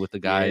 Madden with the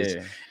guys.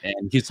 Yeah.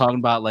 And he's talking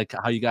about like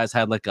how you guys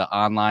had like an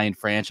online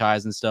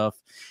franchise and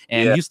stuff.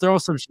 And he's throwing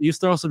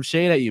some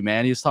shade at you,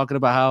 man. He was talking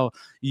about how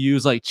you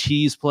use like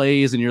cheese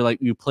plays and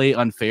you play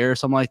unfair or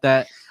something like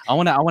that. I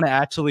want to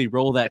actually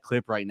roll that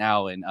clip right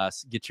now and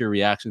get your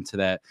reaction to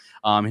that.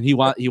 And he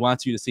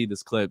wants you to see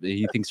this clip.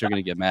 He thinks you're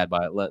gonna get mad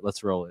by it.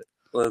 Let's roll it.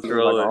 Let's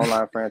roll it. Like an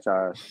online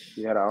franchise.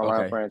 We had an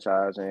online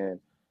franchise, and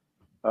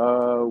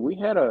we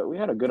had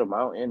a good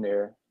amount in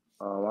there.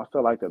 I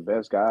felt like the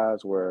best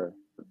guys were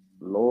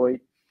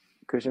Lloyd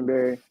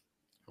Cushenberry.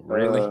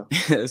 Really?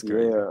 That's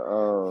great.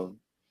 Yeah,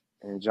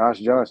 and Josh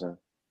Johnson.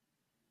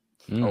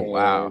 Oh,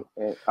 wow.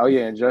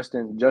 And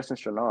Justin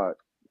Strnad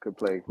could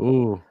play.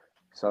 Ooh.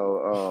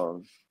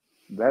 So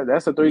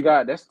that's the 3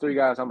 guys. That's the 3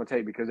 guys I'm gonna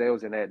take because they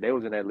was in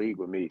that league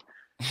with me.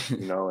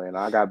 And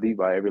I got beat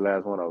by every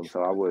last one of them,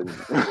 so I wouldn't.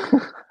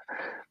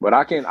 But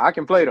I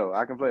can play though.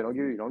 I can play. Don't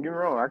get me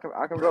wrong. I can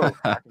go.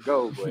 I can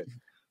go. But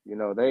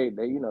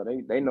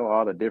they know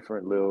all the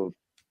different little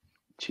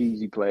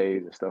cheesy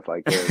plays and stuff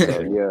like that.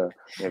 So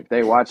yeah, if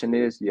they watching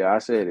this, I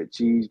said it,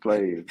 cheese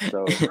plays.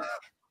 So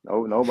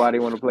nobody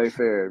want to play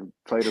fair.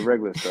 Play the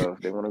regular stuff.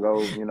 They want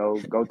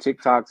to go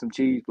TikTok some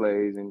cheese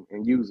plays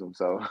and use them.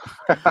 So.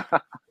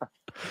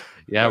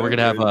 Yeah, we're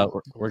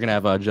gonna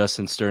have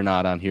Justin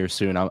Strnad on here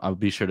soon. I'll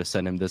be sure to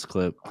send him this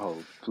clip. Oh,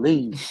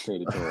 please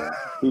send it to him.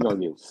 He's gonna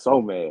get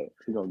so mad.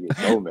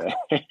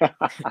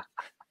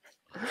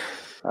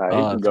 All right,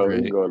 he can go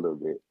a little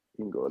bit.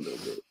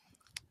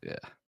 Yeah.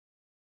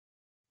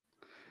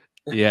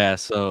 Yeah.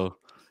 So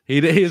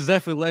he's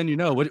definitely letting you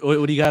know. What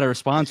do you got to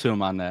respond to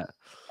him on that?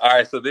 All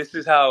right. So this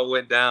is how it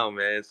went down,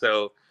 man.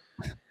 So,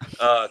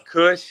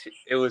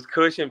 it was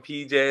Kush and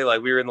PJ.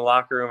 Like, we were in the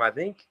locker room.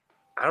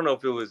 I don't know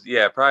if it was,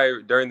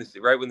 probably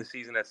right when the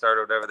season had started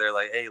or whatever. They're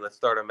like, hey, let's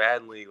start a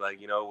Madden league, like,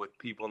 with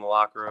people in the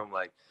locker room,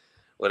 like,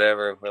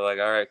 whatever. We're like,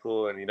 all right,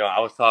 cool. And, I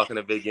was talking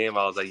a big game.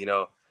 I was like,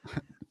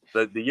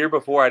 the year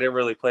before I didn't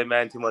really play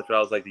Madden too much, but I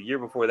was like the year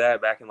before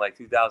that, back in like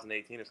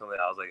 2018 or something,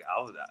 I was like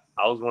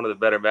I was one of the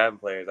better Madden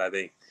players, I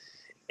think.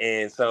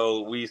 And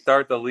so we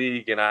start the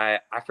league, and I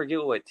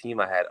forget what team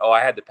I had. Oh, I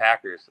had the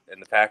Packers,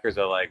 and the Packers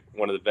are like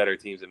one of the better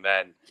teams in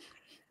Madden.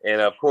 And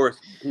of course,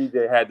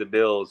 PJ had the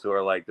Bills, who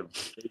are like the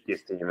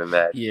biggest team in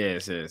Madden.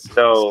 Yes.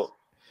 So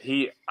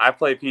I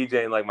played PJ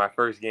in like my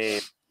first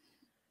game,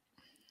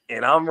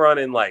 and I'm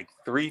running like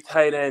 3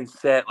 tight end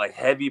set, like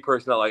heavy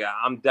personnel. Like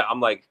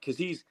I'm like, because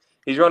he's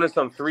running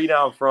some 3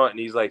 down front, and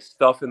he's like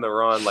stuffing the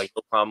run. Like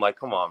I'm like,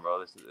 come on,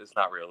 bro, it's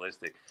not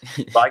realistic.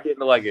 But I get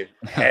into like a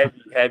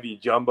heavy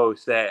jumbo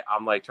set.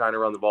 I'm like trying to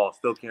run the ball,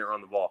 still can't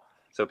run the ball.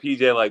 So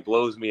PJ like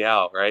blows me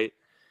out, right?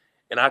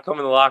 And I come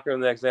in the locker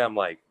room the next day. I'm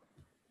like,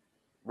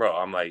 bro,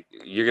 I'm like,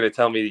 you're gonna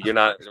tell me you're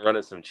not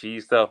running some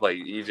cheese stuff? Like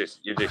you're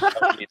just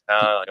shutting me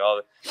down, like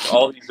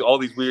all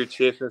these weird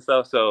shifts and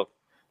stuff. So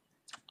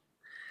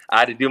I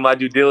had to do my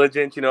due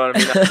diligence, you know what I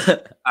mean?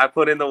 I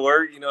put in the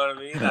work, you know what I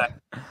mean?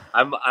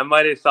 I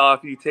might have saw a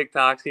few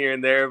TikToks here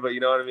and there, but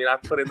you know what I mean? I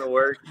put in the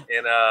work,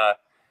 and I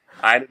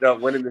ended up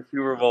winning the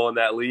Super Bowl in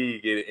that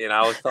league, and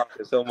I was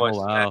talking so much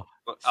smack.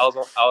 I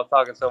was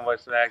talking so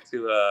much smack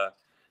to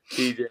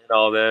TJ and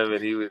all them,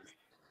 and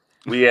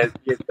we had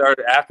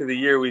started after the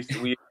year. We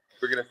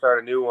were gonna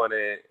start a new one,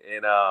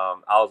 and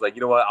I was like,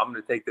 you know what, I'm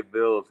gonna take the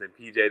Bills, and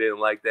PJ didn't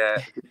like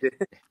that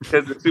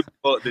because the Super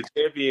Bowl, the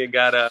champion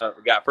got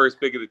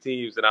first pick of the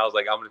teams, and I was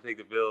like, I'm gonna take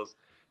the Bills.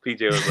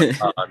 PJ was like,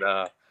 oh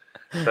no.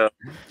 So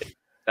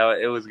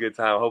it was a good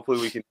time. Hopefully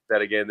we can do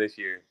that again this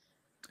year.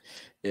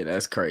 Yeah,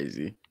 that's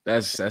crazy.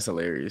 That's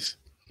hilarious.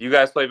 You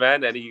guys play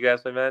Madden? Any of you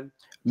guys play Madden?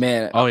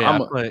 Man, oh yeah,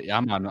 I'm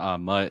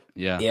on Mutt.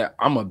 Yeah,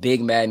 I'm a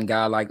big Madden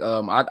guy. Like,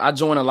 I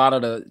join a lot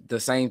of the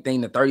same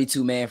thing, the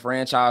 32-man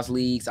franchise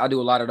leagues. I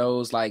do a lot of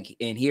those. Like,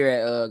 and here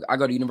at I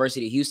go to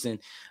University of Houston.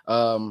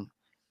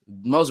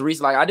 Most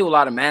recent, like I do a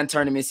lot of Madden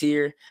tournaments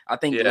here. I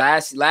think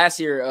last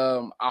year,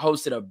 I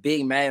hosted a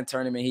big Madden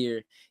tournament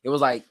here. It was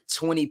like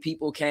 20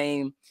 people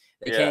came.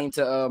 They came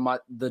to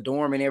the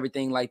dorm and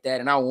everything like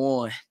that, and I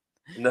won.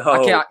 No,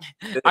 I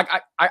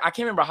can't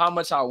remember how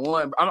much I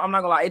won. I'm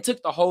not gonna lie. It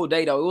took the whole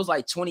day though. It was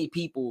like 20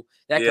 people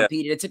that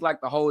competed. It took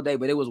like the whole day,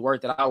 but it was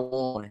worth it. I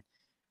won.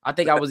 I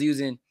think I was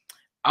using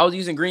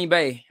Green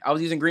Bay. I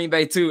was using Green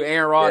Bay too.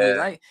 Aaron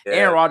Rodgers.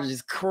 Aaron Rodgers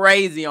is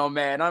crazy on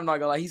Madden. I'm not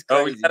gonna lie. He's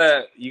crazy.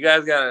 We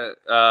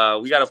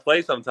gotta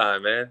play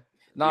sometime, man.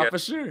 For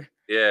sure.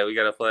 Yeah, we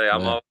gotta play.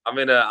 I'm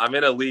in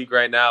a league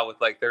right now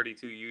with like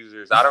 32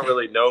 users. I don't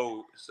really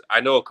know.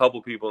 I know a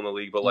couple people in the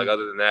league, but like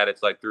other than that,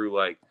 it's like through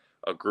like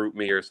a group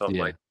me or something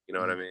like, you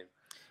know what I mean?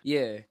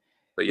 Yeah.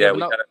 But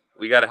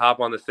we gotta hop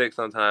on the stick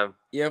sometime.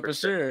 Yeah, for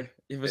sure.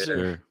 Yeah, for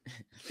sure.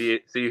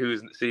 See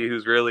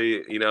who's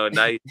really, you know,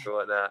 nice and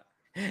whatnot.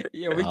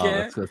 Yeah, we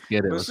can. Let's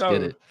get it. Let's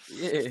get it.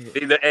 Yeah.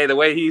 See, the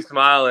way he's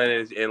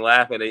smiling and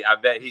laughing, I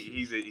bet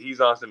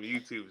he's on some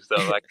YouTube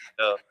stuff. Like,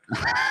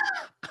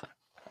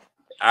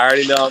 I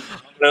already know.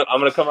 I'm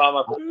gonna come out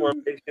of my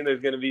formation.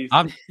 There's gonna be.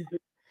 I'm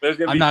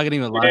not gonna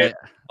even lie.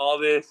 All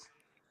this.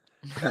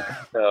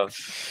 So.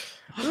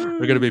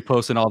 We're gonna be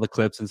posting all the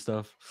clips and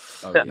stuff.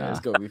 Oh yeah, it's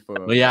gonna be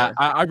fun. But yeah,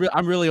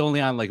 I'm really only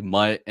on like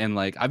Mutt, and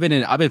like I've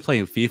been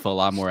playing FIFA a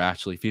lot more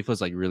actually.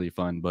 FIFA's like really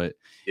fun, but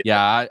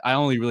I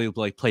only really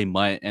like play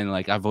Mutt, and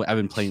like I've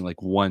been playing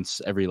like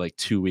once every like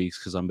 2 weeks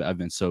because I've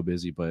been so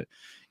busy. But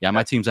yeah,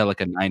 my team's at like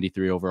a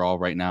 93 overall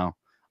right now.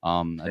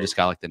 I just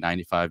got like the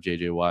 95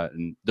 JJ Watt,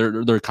 and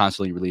they're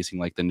constantly releasing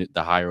like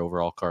the higher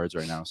overall cards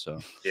right now. So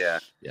yeah.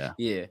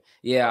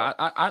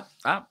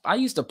 I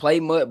used to play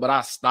Mutt, but I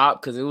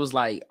stopped because it was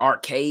like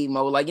arcade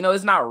mode. Like, you know,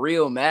 it's not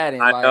real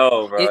Madden. I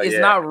know, bro. It's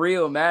not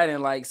real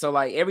Madden. Like, so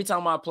like every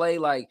time I play,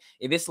 like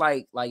if it's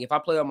like if I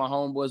play with my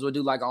homeboys, we'll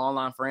do like an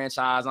online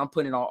franchise. I'm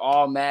putting it on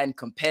all Madden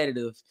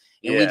competitive,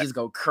 and we just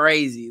go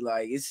crazy.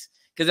 Like it's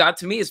because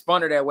to me it's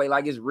funner that way.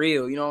 Like it's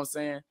real. You know what I'm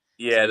saying?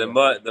 Yeah, the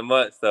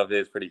Mutt stuff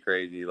is pretty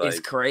crazy. Like it's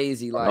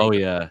crazy. Like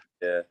yeah,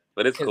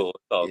 but it's cool.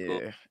 It's all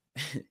cool.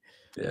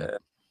 Yeah.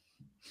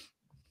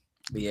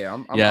 But yeah,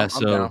 I'm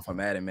down for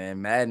Madden,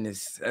 man. Madden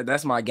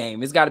that's my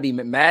game. It's got to be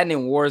Madden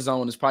and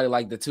Warzone is probably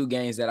like the 2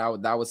 games that I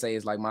would say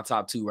is like my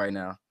top 2 right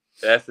now.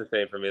 That's the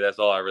same for me. That's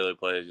all I really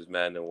play is just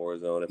Madden and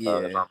Warzone.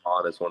 If I'm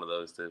on, it's one of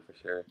those 2 for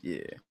sure.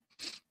 Yeah.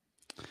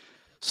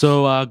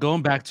 So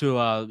going back to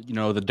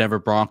the Denver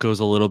Broncos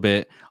a little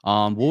bit,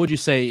 what would you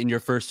say in your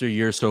first 3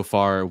 years so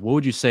far? What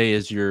would you say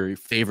is your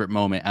favorite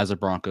moment as a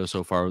Bronco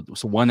so far?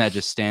 So one that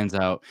just stands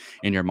out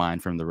in your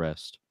mind from the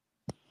rest.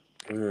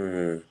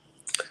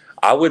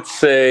 I would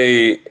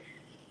say,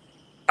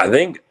 I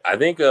think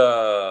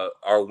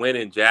our win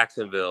in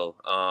Jacksonville,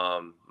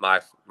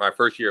 my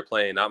first year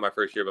playing, not my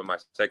first year, but my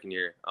second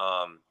year,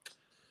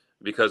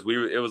 because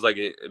it was like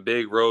a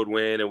big road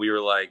win, and we were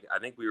like, I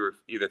think we were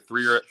either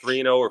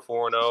 3-0 or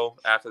 4-0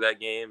 after that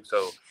game.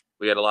 So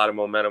we had a lot of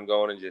momentum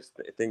going, and just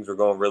things were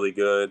going really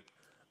good.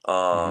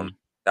 That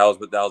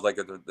was like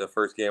the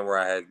first game where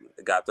I had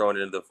got thrown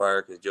into the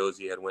fire because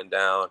Josie had went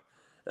down,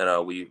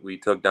 and we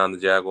took down the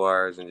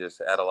Jaguars and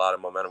just had a lot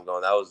of momentum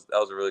going. That was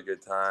a really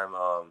good time.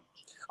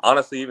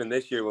 Honestly, even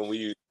this year when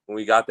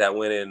we got that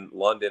win in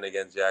London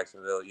against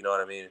Jacksonville, you know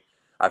what I mean?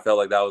 I felt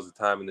like that was the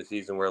time in the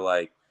season where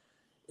like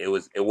it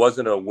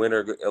wasn't a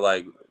winner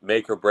like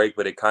make or break,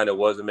 but it kind of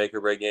was a make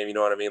or break game, you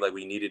know what I mean? Like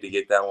we needed to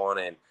get that one,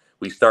 and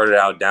we started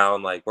out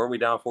down, like, weren't we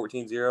down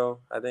 14-0,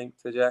 I think,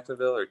 to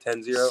Jacksonville, or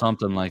 10-0?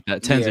 Something like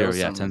that. 10-0,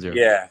 yeah, 10-0.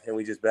 Yeah, and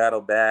we just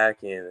battled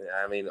back, and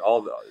I mean,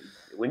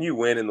 when you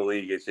win in the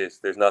league, it's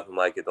just there's nothing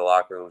like it. The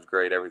locker room's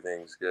great,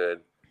 everything's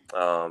good.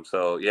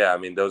 So yeah, I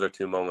mean, those are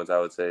two moments I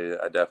would say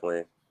I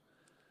definitely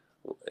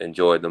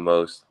enjoyed the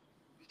most.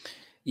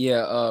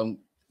 Yeah,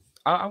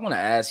 I want to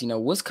ask,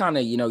 what's kind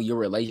of, your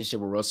relationship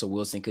with Russell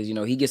Wilson? Because,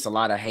 he gets a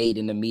lot of hate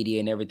in the media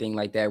and everything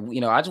like that.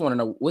 I just want to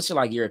know, what's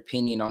your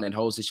opinion on that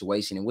whole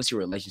situation, and what's your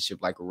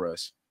relationship like with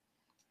Russ?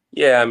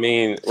 Yeah, I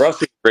mean,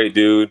 Russell's a great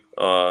dude.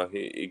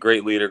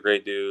 Great leader,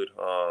 great dude.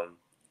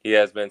 He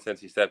has been since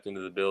he stepped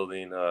into the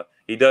building.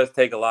 He does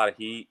take a lot of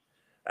heat.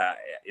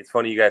 It's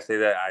funny you guys say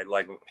that. I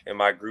like in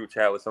my group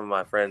chat with some of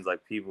my friends,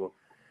 like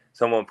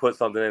someone put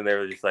something in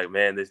there, just like,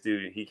 man, this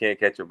dude, he can't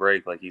catch a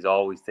break. Like he's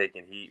always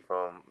taking heat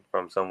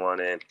from someone,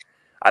 and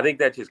I think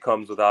that just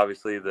comes with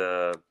obviously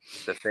the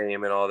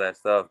fame and all that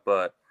stuff.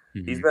 But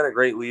he's been a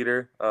great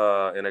leader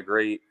and a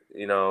great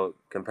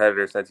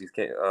competitor since he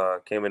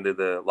came into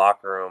the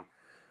locker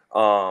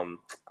room.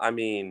 I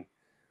mean,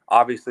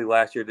 obviously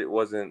last year it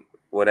wasn't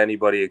what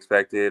anybody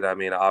expected. I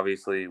mean,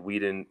 obviously we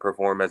didn't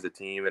perform as a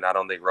team, and I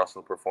don't think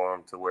Russell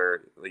performed to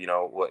where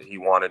what he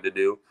wanted to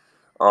do.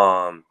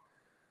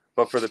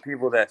 But for the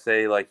people that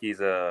say like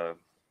he's a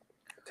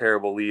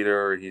terrible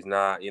leader or he's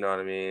not, you know what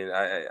I mean?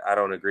 I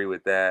don't agree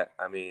with that.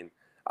 I mean,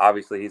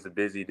 obviously he's a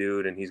busy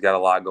dude and he's got a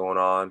lot going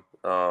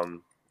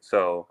on.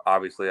 So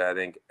obviously I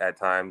think at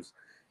times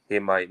he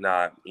might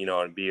not,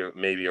 be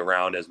maybe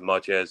around as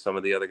much as some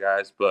of the other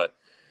guys, but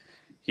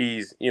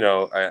he's,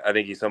 I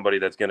think he's somebody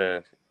that's going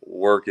to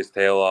work his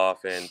tail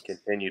off and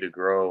continue to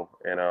grow.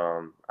 And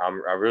I'm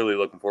really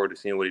looking forward to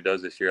seeing what he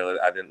does this year.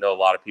 I didn't know a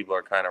lot of people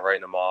are kind of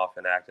writing him off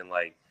and acting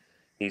like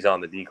he's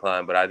on the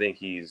decline, but I think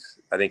he's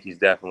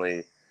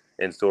definitely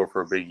in store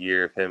for a big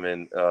year if him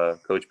and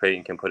Coach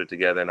Payton can put it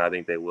together, and I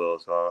think they will.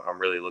 So I'm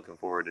really looking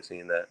forward to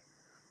seeing that.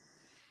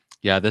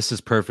 Yeah, this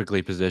is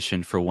perfectly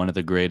positioned for one of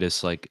the greatest,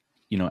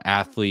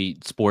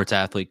 sports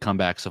athlete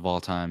comebacks of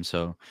all time.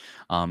 So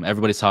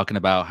everybody's talking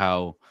about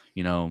how,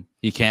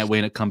 he can't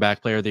win a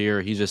comeback player of the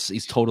year.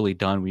 He's totally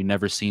done. We've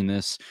never seen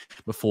this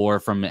before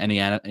from any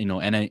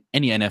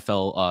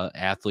NFL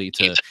athlete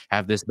to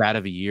have this bad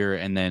of a year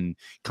and then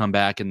come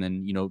back and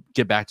then,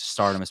 get back to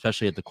stardom,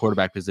 especially at the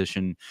quarterback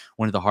position,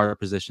 one of the harder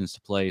positions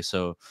to play.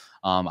 So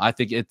I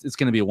think it's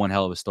going to be one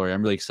hell of a story.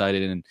 I'm really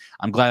excited, and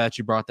I'm glad that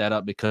you brought that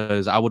up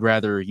because I would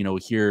rather,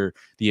 hear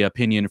the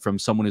opinion from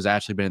someone who's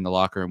actually been in the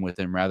locker room with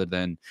him rather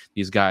than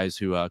these guys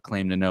who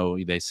claim to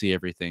know they see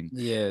everything.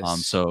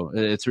 Yes. So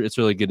it's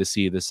really good to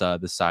see this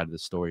side of the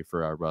story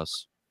for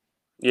Russ.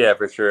 Yeah,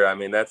 for sure. I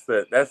mean, that's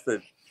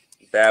the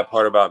bad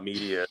part about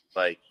media.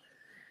 Like,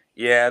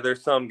 yeah,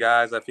 there's some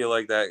guys I feel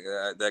like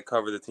that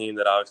cover the team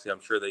that obviously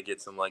I'm sure they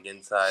get some like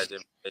inside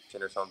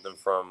information or something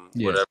from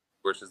whatever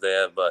sources they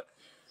have, but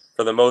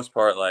for the most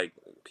part, like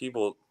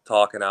people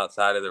talking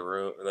outside of the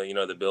room,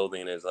 the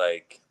building is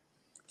like,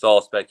 it's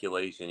all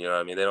speculation. You know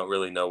what I mean? They don't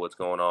really know what's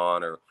going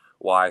on or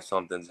why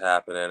something's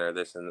happening or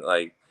this, and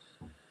like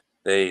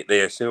they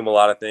assume a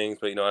lot of things,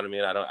 but you know what I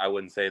mean? I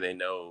wouldn't say they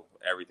know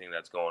everything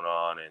that's going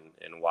on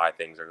and why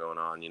things are going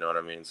on. You know what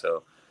I mean?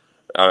 So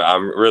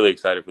I'm really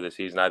excited for the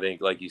season. I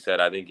think, like you said,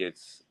 I think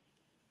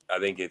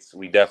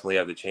we definitely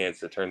have the chance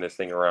to turn this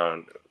thing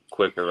around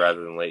quicker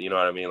rather than late. You know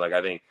what I mean? Like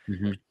I think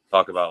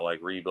talk about like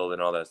rebuild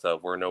and all that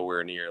stuff. We're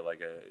nowhere near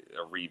like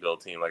a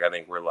rebuild team. Like I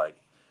think we're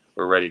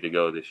ready to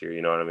go this year.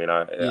 You know what I mean?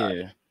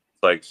 It's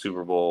like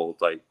Super Bowl.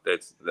 Like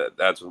that's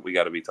what we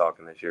got to be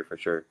talking this year for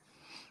sure.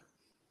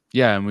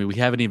 Yeah, I mean, we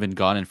haven't even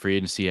gone in free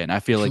agency yet, and I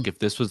feel like if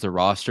this was the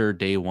roster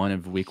day one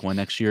of week one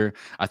next year,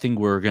 I think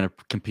we're gonna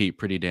compete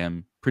pretty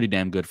damn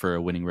good for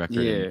a winning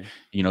record.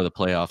 Yeah, and, the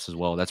playoffs as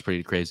well. That's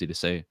pretty crazy to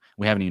say.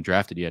 We haven't even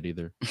drafted yet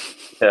either.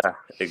 Yeah,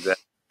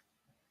 exactly.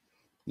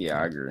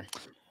 Yeah, I agree.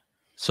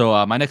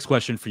 So my next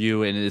question for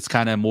you, and it's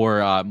kind of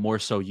more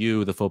so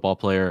you, the football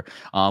player.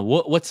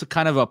 What's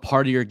kind of a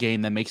part of your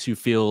game that makes you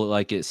feel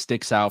like it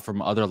sticks out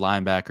from other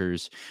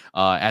linebackers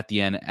at the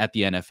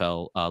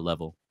NFL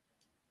level?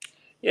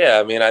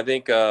 Yeah, I mean, I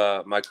think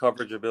my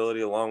coverage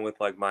ability, along with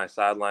like my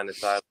sideline to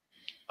side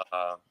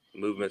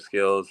movement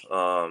skills,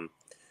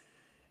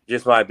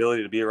 just my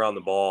ability to be around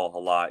the ball a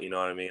lot. You know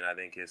what I mean? I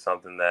think is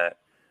something that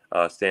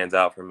stands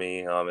out for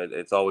me.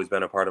 It's always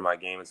been a part of my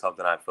game. It's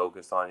something I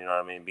focused on. You know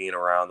what I mean? Being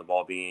around the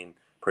ball, being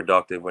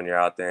productive when you're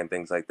out there, and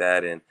things like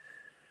that. And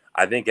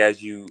I think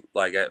as you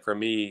for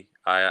me,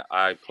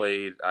 I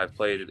played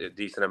a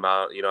decent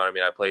amount. You know what I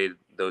mean? I played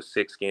those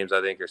 6 games,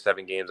 I think, or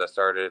 7 games I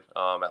started at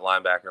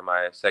linebacker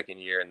my second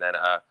year, and then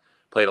I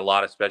played a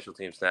lot of special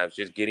team snaps.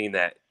 Just getting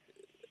that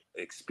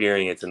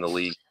experience in the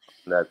league,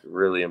 that's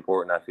really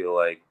important. I feel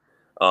like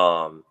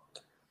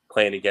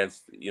playing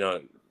against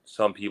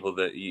some people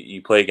that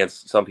you play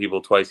against some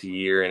people twice a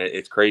year, and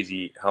it's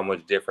crazy how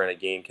much different a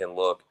game can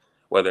look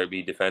whether it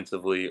be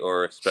defensively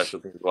or special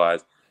teams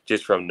wise,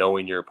 just from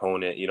knowing your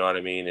opponent, you know what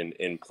I mean,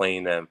 and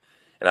playing them.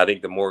 And I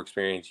think the more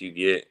experience you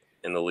get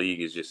in the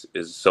league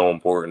is so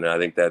important. And I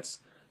think that's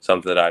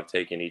something that I've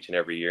taken each and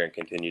every year and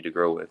continue to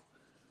grow with.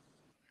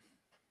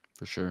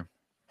 For sure.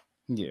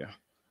 Yeah.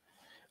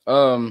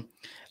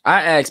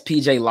 I asked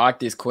PJ Locke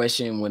this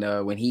question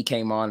when he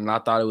came on, and I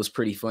thought it was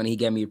pretty funny. He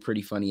gave me a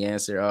pretty funny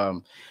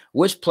answer.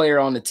 Which player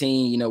on the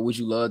team, would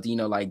you love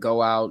to, like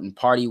go out and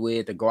party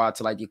with, or go out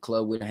to like your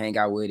club with, and hang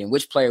out with? And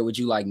which player would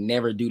you like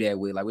never do that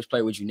with? Like, which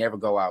player would you never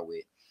go out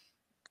with?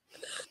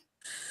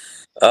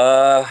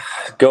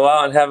 Go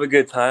out and have a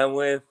good time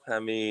with. I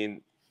mean,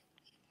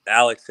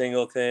 Alex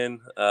Singleton.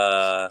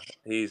 I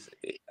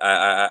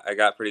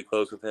got pretty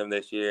close with him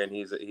this year, and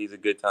he's a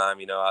good time.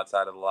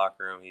 Outside of the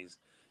locker room, he's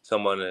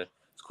someone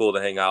it's cool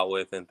to hang out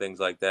with and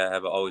things like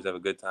that. Always have a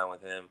good time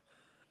with him.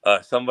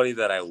 Somebody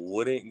that I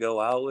wouldn't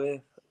go out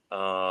with.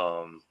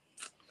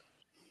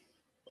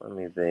 Let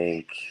me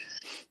think.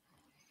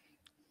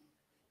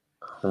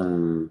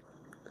 I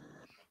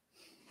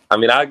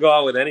mean, I go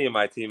out with any of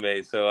my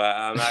teammates, so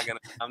I'm not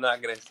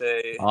gonna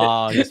say.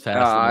 Oh, he's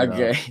fast.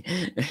 Okay.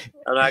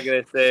 I'm not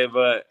gonna say,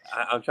 but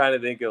I'm trying to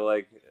think.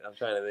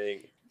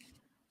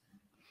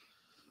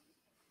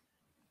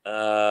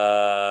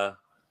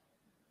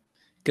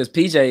 Because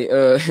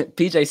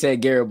PJ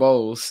said Garett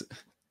Bolles.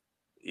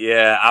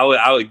 Yeah,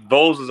 I would.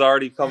 Bolles was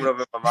already coming up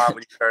in my mind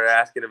when you started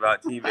asking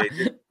about teammates.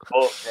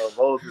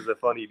 Bolles is a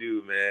funny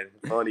dude, man.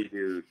 Funny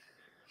dude.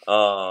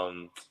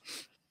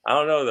 I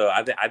don't know though.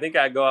 I think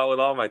I go out with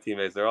all my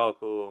teammates. They're all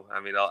cool. I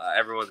mean,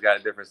 everyone's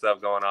got different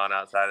stuff going on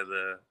outside of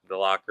the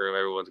locker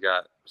room.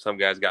 Some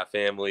guys got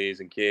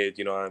families and kids.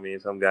 You know what I mean?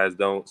 Some guys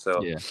don't.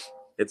 So yeah,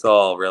 it's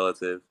all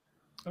relative.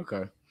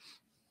 Okay.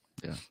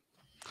 Yeah.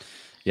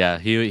 Yeah,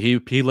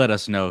 he let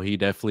us know he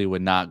definitely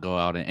would not go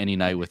out on any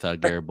night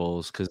without Garett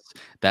Bolles, because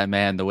that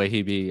man, the way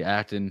he be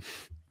acting,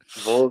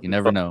 you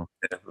never know.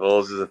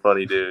 Bolles is a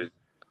funny dude.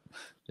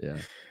 Yeah.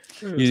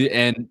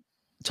 And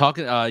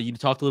talking, you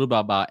talked a little bit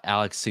about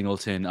Alex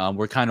Singleton.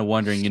 We're kind of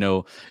wondering,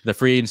 the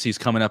free agency is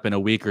coming up in a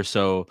week or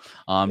so.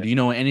 Do you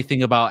know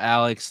anything about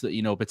Alex?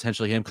 That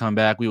potentially him come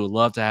back? We would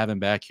love to have him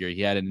back here.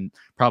 He had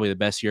probably the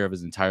best year of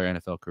his entire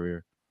NFL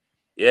career.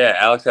 Yeah,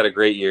 Alex had a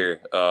great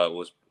year.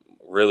 Was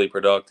really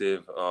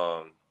productive.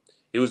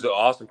 He was an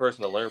awesome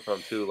person to learn from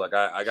too. Like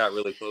I got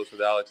really close with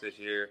Alex this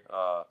year,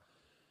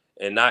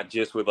 and not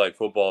just with like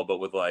football, but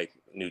with like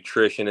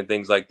nutrition and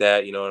things like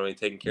that. You know what I mean?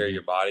 Taking care of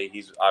your body.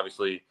 He's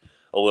obviously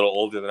a little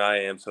older than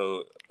I am,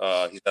 so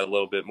he's got a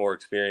little bit more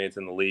experience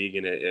in the league,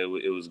 and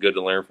it was good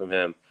to learn from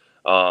him.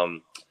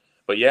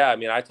 But yeah, I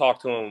mean, I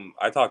talk to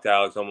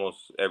Alex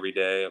almost every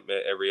day,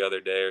 every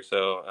other day or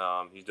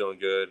so. He's doing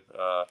good.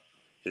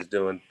 He's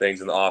doing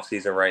things in the off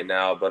season right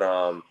now,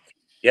 but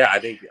yeah, I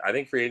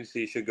think free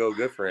agency should go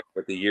good for him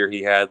with the year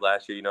he had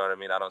last year. You know what I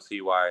mean? I don't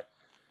see why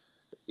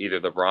either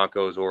the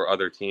Broncos or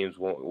other teams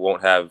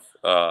won't have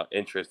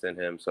interest in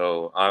him.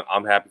 So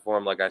I'm happy for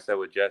him. Like I said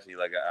with Jessie,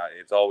 like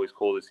it's always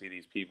cool to see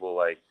these people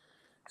like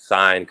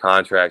sign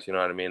contracts. You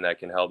know what I mean? That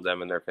can help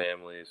them and their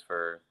families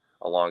for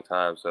a long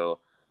time. So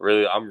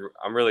really,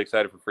 I'm really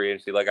excited for free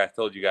agency. Like I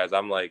told you guys,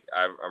 I'm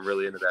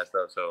really into that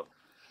stuff. So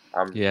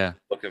I'm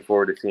looking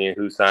forward to seeing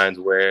who signs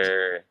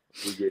where,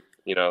 who gets,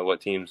 what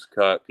teams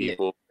cut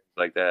people,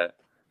 like that.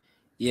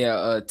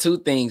 Yeah, two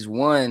things.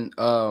 One,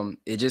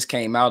 it just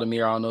came out,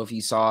 Amir, I don't know if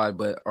you saw it,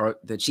 but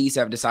the Chiefs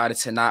have decided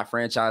to not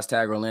franchise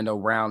tag Orlando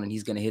Brown, and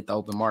he's going to hit the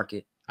open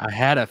market. I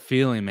had a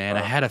feeling, man.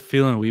 I had a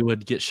feeling we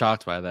would get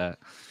shocked by that.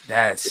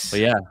 But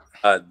yeah.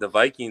 The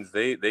Vikings,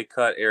 they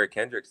cut Eric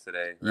Kendricks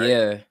today,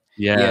 right?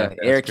 Yeah.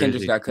 Eric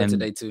Kendricks got cut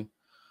today too.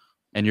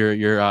 And your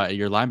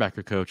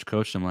linebacker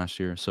coached him last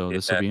year, so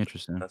this will be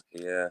interesting.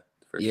 Yeah,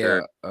 for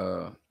sure.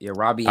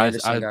 Robbie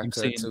Anderson got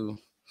cut too.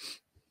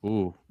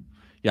 Ooh.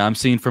 Yeah, I'm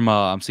seeing from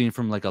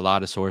like a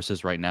lot of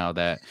sources right now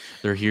that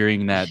they're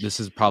hearing that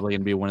this is probably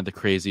going to be one of the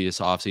craziest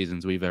off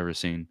seasons we've ever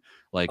seen.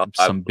 Like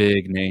some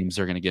big names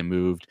are going to get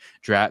moved.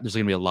 There's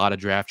going to be a lot of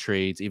draft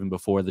trades even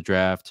before the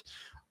draft,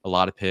 a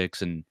lot of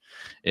picks, and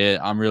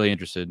I'm really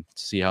interested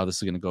to see how this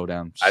is going to go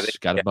down.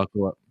 Just got to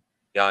buckle up.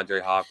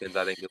 DeAndre Hopkins,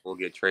 I think it will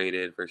get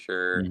traded for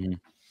sure. Mm-hmm.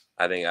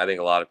 I think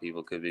a lot of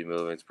people could be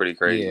moving. It's pretty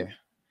crazy.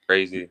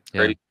 Crazy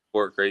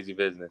sport, crazy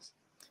business.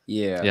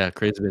 Yeah,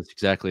 crazy business.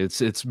 Exactly.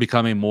 It's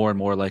becoming more and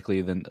more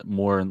likely than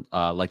more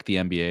like the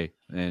NBA,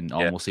 and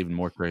almost even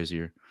more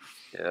crazier.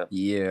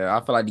 Yeah.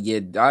 I feel like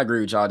I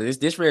agree with y'all.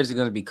 This race is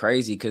going to be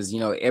crazy because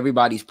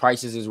everybody's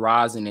prices is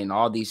rising and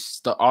all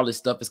this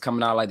stuff is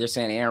coming out. Like they're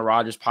saying Aaron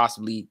Rodgers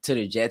possibly to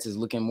the Jets is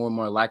looking more and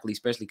more likely,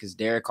 especially because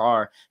Derek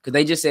Carr. Because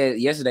they just said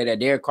yesterday that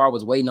Derek Carr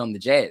was waiting on the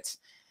Jets,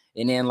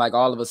 and then like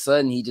all of a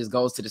sudden he just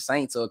goes to the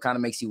Saints. So it kind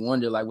of makes you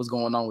wonder like what's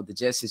going on with the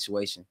Jets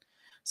situation.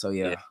 So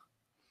yeah.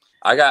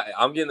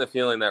 I'm getting the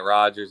feeling that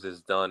Rodgers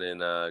is done in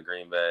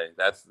Green Bay.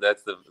 That's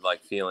the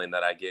like feeling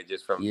that I get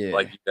just from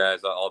like you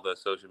guys, all the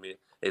social media.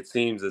 It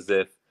seems as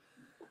if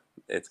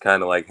it's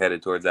kind of like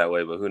headed towards that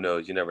way, but who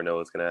knows? You never know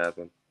what's going to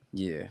happen.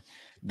 Yeah.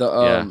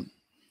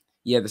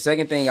 Yeah, the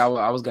second thing I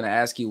was going to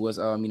ask you was,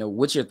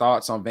 what's your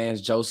thoughts on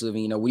Vance Joseph?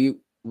 And,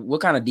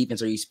 what kind of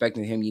defense are you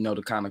expecting him,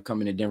 to kind of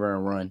come into Denver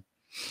and run?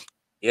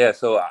 Yeah,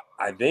 so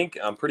I think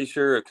I'm pretty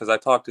sure because I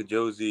talked to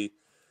Josie,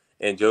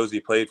 and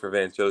Josie played for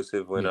Vance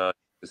Joseph when he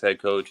was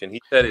head coach, and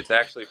he said it's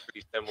actually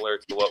pretty similar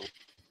to what we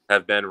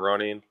have been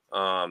running.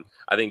 I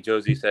think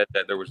Josie said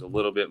that there was a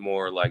little bit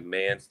more like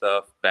man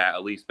stuff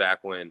at least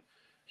back when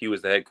he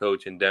was the head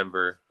coach in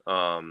Denver.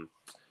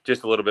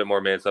 Just a little bit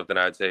more man stuff than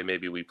I'd say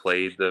maybe we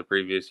played the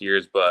previous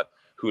years, but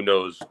who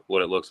knows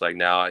what it looks like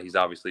now. He's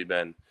obviously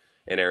been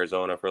in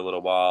Arizona for a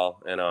little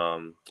while, and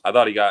I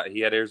thought he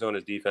had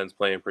Arizona's defense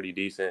playing pretty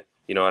decent.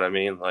 You know what I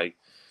mean? Like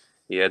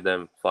he had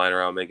them flying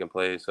around making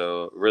plays.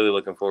 So really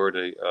looking forward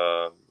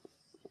to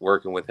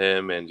working with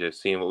him and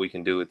just seeing what we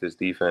can do with this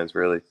defense.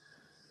 Really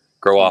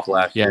grow off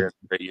last year,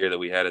 great year that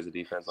we had as a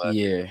defense last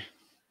year.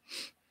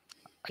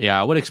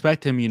 Yeah, I would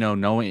expect him,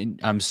 knowing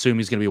I'm assuming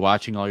he's going to be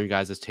watching all your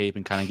guys' tape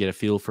and kind of get a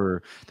feel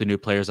for the new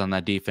players on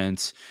that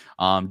defense.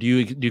 Do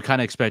you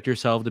kind of expect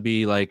yourself to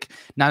be like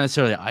not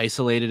necessarily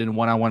isolated in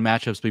one-on-one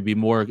matchups, but be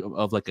more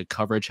of like a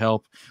coverage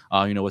help,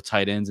 with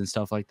tight ends and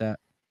stuff like that?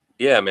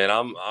 Yeah, man,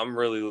 I'm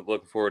really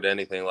looking forward to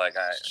anything. Like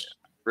I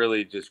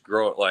really just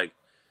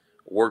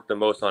work the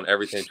most on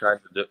everything, trying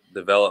to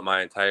develop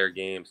my entire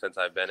game since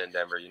I've been in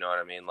Denver. You know what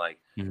I mean? Like,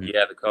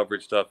 yeah, the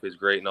coverage stuff is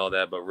great and all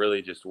that, but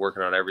really just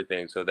working on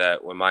everything so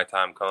that when my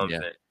time comes,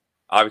 and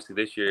obviously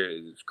this year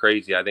is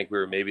crazy. I think we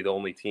were maybe the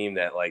only team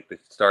that like the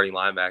starting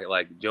linebacker,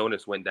 like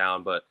Jonas went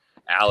down, but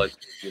Alex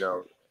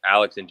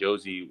and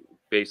Josie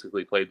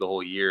basically played the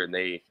whole year, and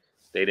they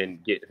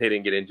didn't get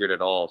injured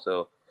at all.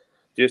 So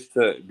just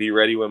to be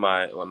ready when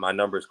my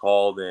number's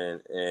called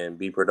and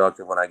be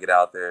productive when I get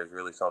out there is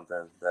really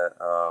something that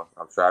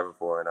I'm striving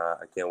for, and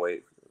I can't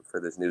wait for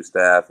this new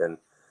staff and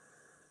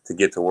to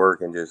get to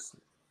work and just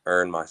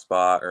earn my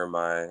spot, earn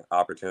my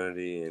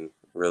opportunity, and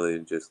really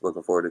just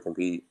looking forward to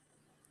compete.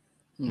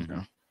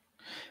 Okay.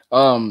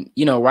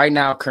 Right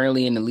now,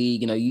 currently in the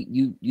league,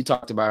 you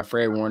talked about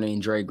Fred Warner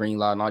and Dre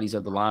Greenlaw and all these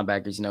other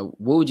linebackers.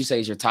 What would you say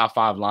is your top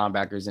 5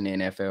 linebackers in the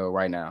NFL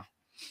right now?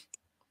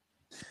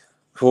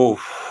 Ooh,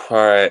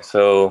 all right.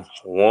 So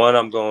 1,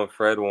 I'm going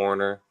Fred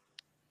Warner.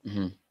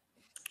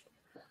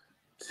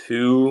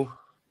 2,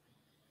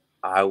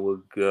 I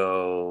would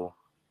go.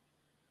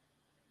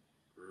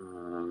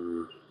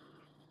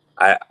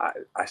 I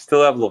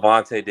still have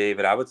Levante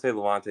David. I would say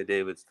Levante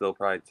David's still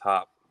probably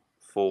top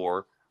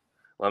 4.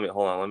 Let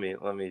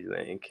me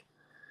think.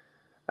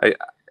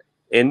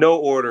 In no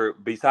order.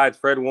 Besides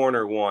Fred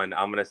Warner 1,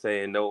 I'm gonna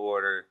say in no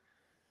order.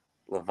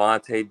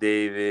 Levante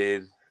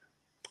David.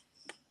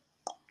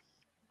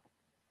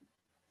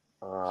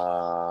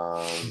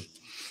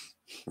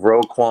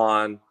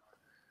 Roquan.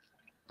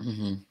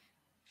 Who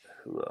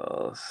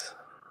else?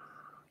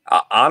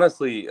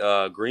 Honestly,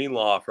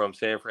 Greenlaw from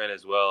San Fran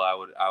as well. I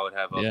would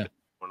have up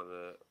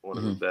one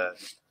of the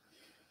best.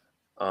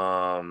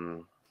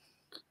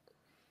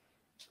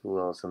 Who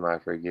else am I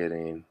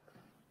forgetting?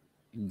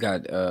 You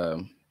got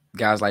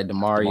guys like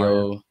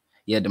DeMario.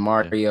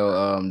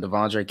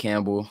 Devondre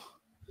Campbell.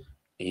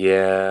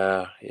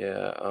 Yeah.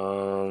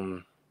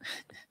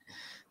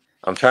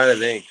 I'm trying to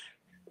think.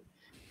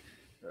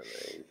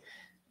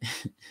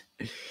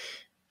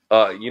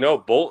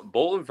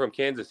 Bolton from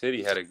Kansas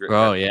City had a great.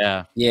 Oh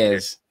yeah.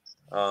 Yes.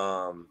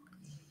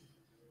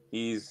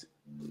 He's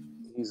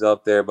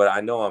up there, but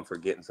I know I'm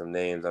forgetting some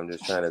names. I'm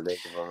just trying to think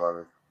of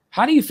them.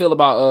 How do you feel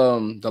about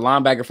the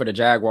linebacker for the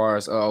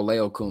Jaguars,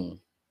 Leo Kuhn?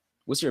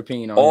 What's your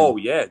opinion on him? Oh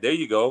yeah, there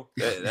you go.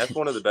 That's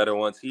one of the better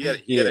ones. He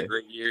had a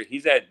great year.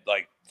 He's had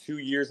like 2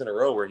 years in a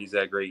row where he's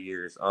had great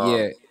years.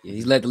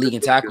 He's led the league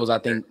in tackles, I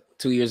think,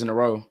 2 years in a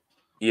row.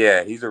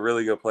 Yeah, he's a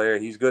really good player.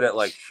 He's good at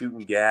like shooting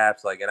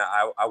gaps. Like, and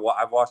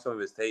I've watched some of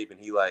his tape, and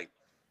he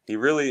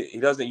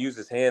doesn't use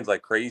his hands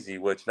like crazy,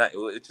 which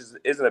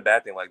isn't a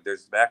bad thing. Like,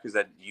 there's backers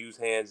that use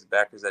hands,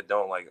 backers that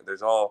don't. Like,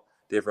 there's all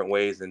different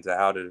ways into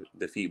how to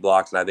defeat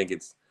blocks, and I think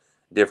it's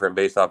different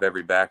based off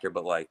every backer.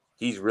 But like,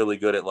 he's really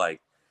good at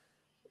like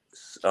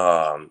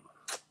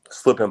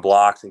slipping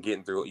blocks and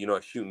getting through,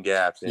 shooting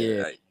gaps.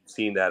 And I've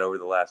seen that over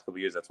the last couple of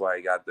years. That's why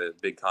he got the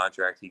big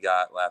contract he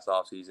got last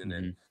offseason,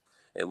 and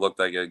it looked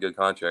like a good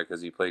contract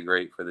because he played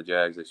great for the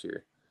Jags this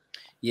year.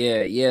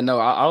 No,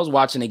 I was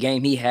watching the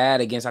game he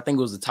had against, I think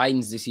it was the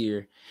Titans this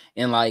year.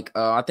 And like,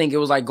 I think it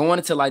was like going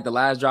into like the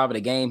last drive of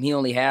the game, he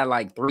only had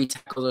like 3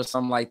 tackles or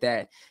something like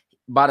that.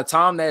 By the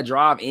time that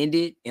drive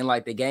ended and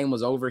like the game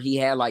was over, he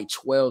had like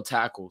 12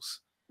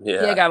 tackles.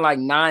 Yeah. He had got like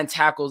 9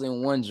 tackles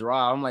in one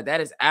drive. I'm like,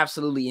 that is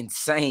absolutely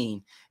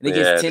insane. And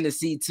against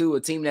Tennessee too,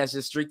 a team that's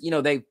just strict,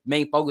 their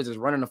main focus is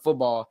running the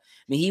football. I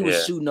mean, he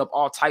was shooting up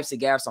all types of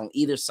gaps on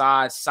either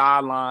side,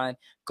 sideline,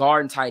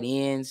 guarding tight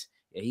ends.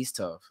 Yeah, he's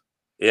tough.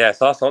 Yeah, I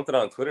saw something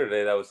on Twitter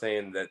today that was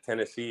saying that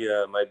Tennessee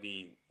might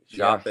be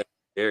shopping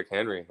Derrick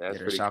Henry.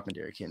 They're shopping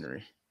Derrick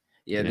Henry.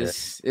 Yeah,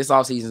 this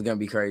offseason is going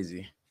to be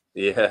crazy.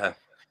 Yeah,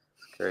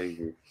 it's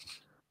crazy.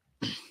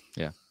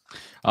 Yeah.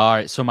 All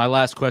right. So my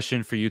last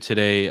question for you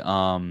today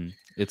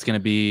It's going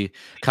to be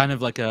kind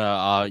of like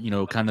a,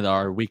 kind of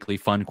our weekly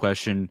fun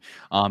question.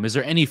 Is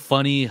there any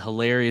funny,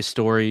 hilarious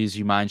stories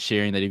you mind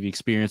sharing that you've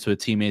experienced with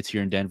teammates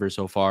here in Denver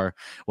so far,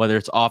 whether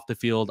it's off the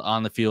field,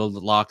 on the field,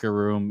 locker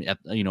room, at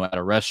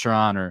a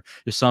restaurant, or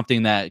just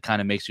something that kind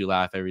of makes you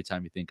laugh every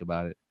time you think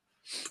about it?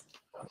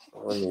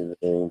 Let me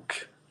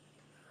think.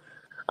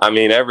 I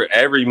mean,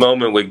 every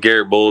moment with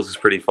Garett Bolles is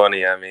pretty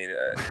funny. I mean,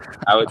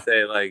 I would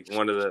say like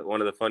one of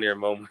the funnier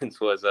moments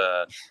was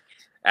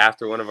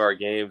after one of our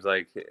games.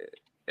 Like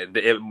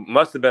it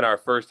must have been our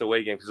first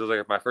away game because it was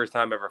like my first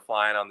time ever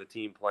flying on the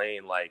team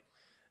plane. Like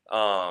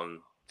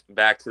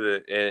back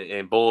to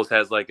and Bolles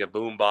has like a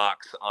boom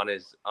box on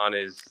his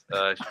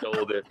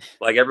shoulder.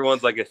 Like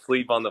everyone's like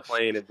asleep on the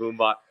plane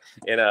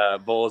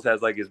and Bolles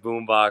has like his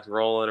boom box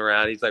rolling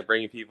around. He's like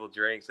bringing people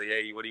drinks. Like,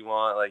 hey, what do you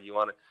want? Like you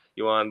want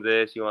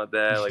this, you want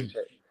that? Like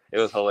it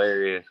was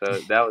hilarious. So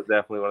that was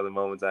definitely one of the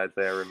moments I'd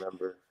say I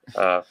remember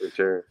for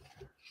sure.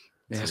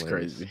 That's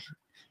crazy.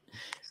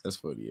 That's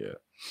funny, yeah.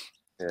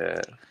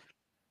 Yeah.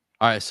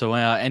 All right. So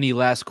any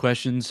last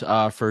questions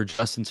for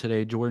Justin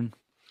today, Jordan?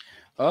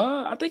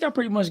 I think I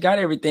pretty much got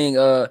everything.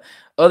 Other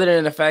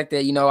than the fact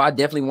that I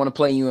definitely want to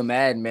play you in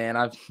Madden, man.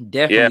 I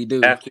definitely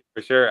do.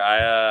 For sure.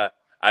 I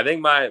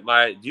think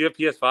my do you have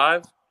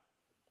PS5?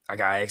 I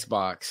got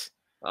Xbox.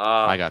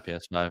 I got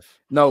PS5.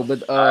 No,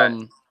 but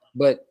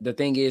but the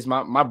thing is,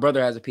 my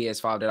brother has a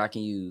PS5 that I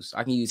can use.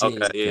 I can use his.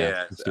 Okay,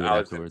 yeah. So I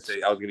was gonna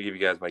give you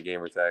guys my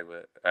gamer tag,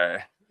 but all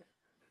right.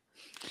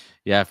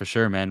 Yeah, for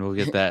sure, man. We'll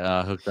get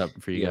that hooked up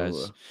for you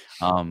guys.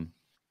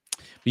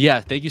 But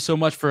yeah, thank you so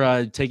much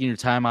for taking your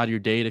time out of your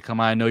day to come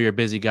on. I know you're a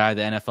busy guy.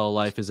 The NFL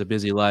life is a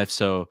busy life.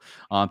 So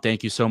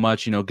thank you so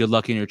much. Good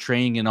luck in your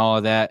training and all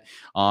of that.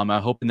 I'm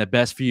hoping the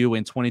best for you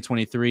in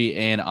 2023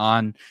 and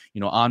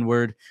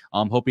onward.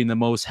 I'm hoping the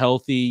most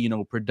healthy,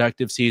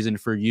 productive season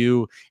for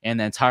you and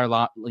the entire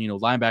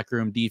linebacker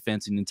room,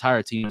 defense, and the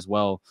entire team as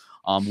well.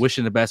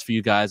 Wishing the best for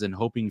you guys and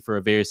hoping for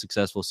a very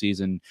successful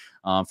season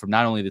from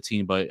not only the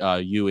team,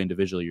 but you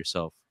individually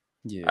yourself.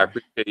 Yeah, I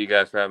appreciate you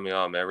guys for having me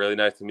on, man. Really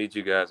nice to meet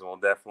you guys, and we'll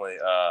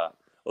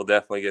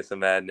definitely get some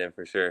Madden in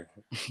for sure.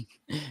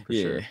 For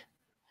sure.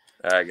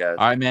 All right, guys.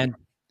 All right, man.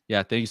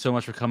 Yeah, thank you so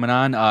much for coming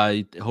on.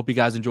 I hope you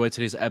guys enjoyed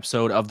today's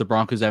episode of the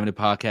Broncos Avenue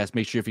Podcast.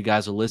 Make sure if you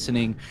guys are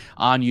listening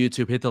on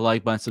YouTube, hit the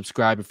like button,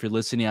 subscribe. If you're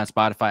listening on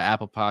Spotify,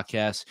 Apple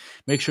Podcasts,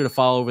 make sure to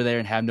follow over there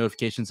and have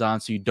notifications on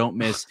so you don't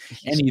miss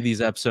any of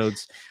these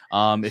episodes.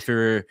 If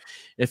you're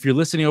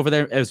listening over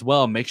there as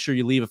well, make sure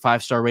you leave a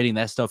 5-star rating.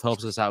 That stuff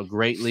helps us out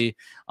greatly.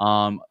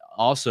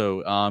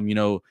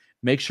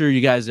 Make sure you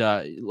guys,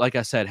 like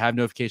I said, have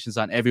notifications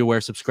on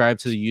everywhere. Subscribe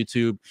to the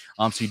YouTube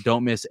so you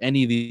don't miss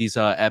any of these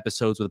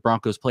episodes with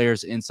Broncos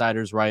players,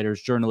 insiders,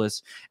 writers,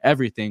 journalists,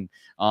 everything.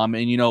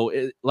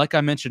 Like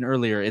I mentioned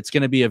earlier, it's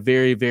going to be a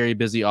very, very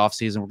busy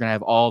offseason. We're going to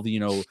have all the,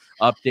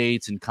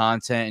 updates and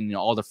content and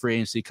all the free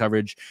agency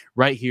coverage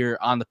right here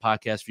on the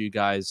podcast for you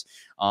guys.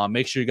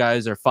 Make sure you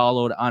guys are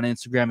followed on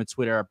Instagram and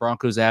Twitter at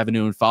Broncos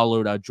Avenue and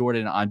followed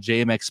Jordan on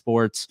JMX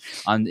Sports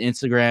on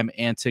Instagram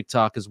and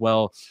TikTok as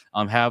well.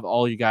 Have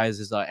all you guys'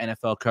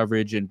 NFL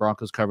coverage and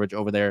Broncos coverage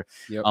over there.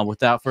 Yep.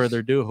 Without further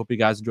ado, hope you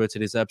guys enjoyed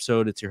today's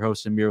episode. It's your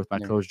host Amir with my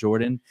coach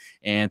Jordan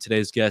and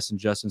today's guest and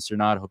Justin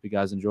Strnad. Hope you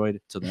guys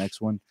enjoyed. Till the next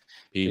one.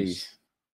 Peace.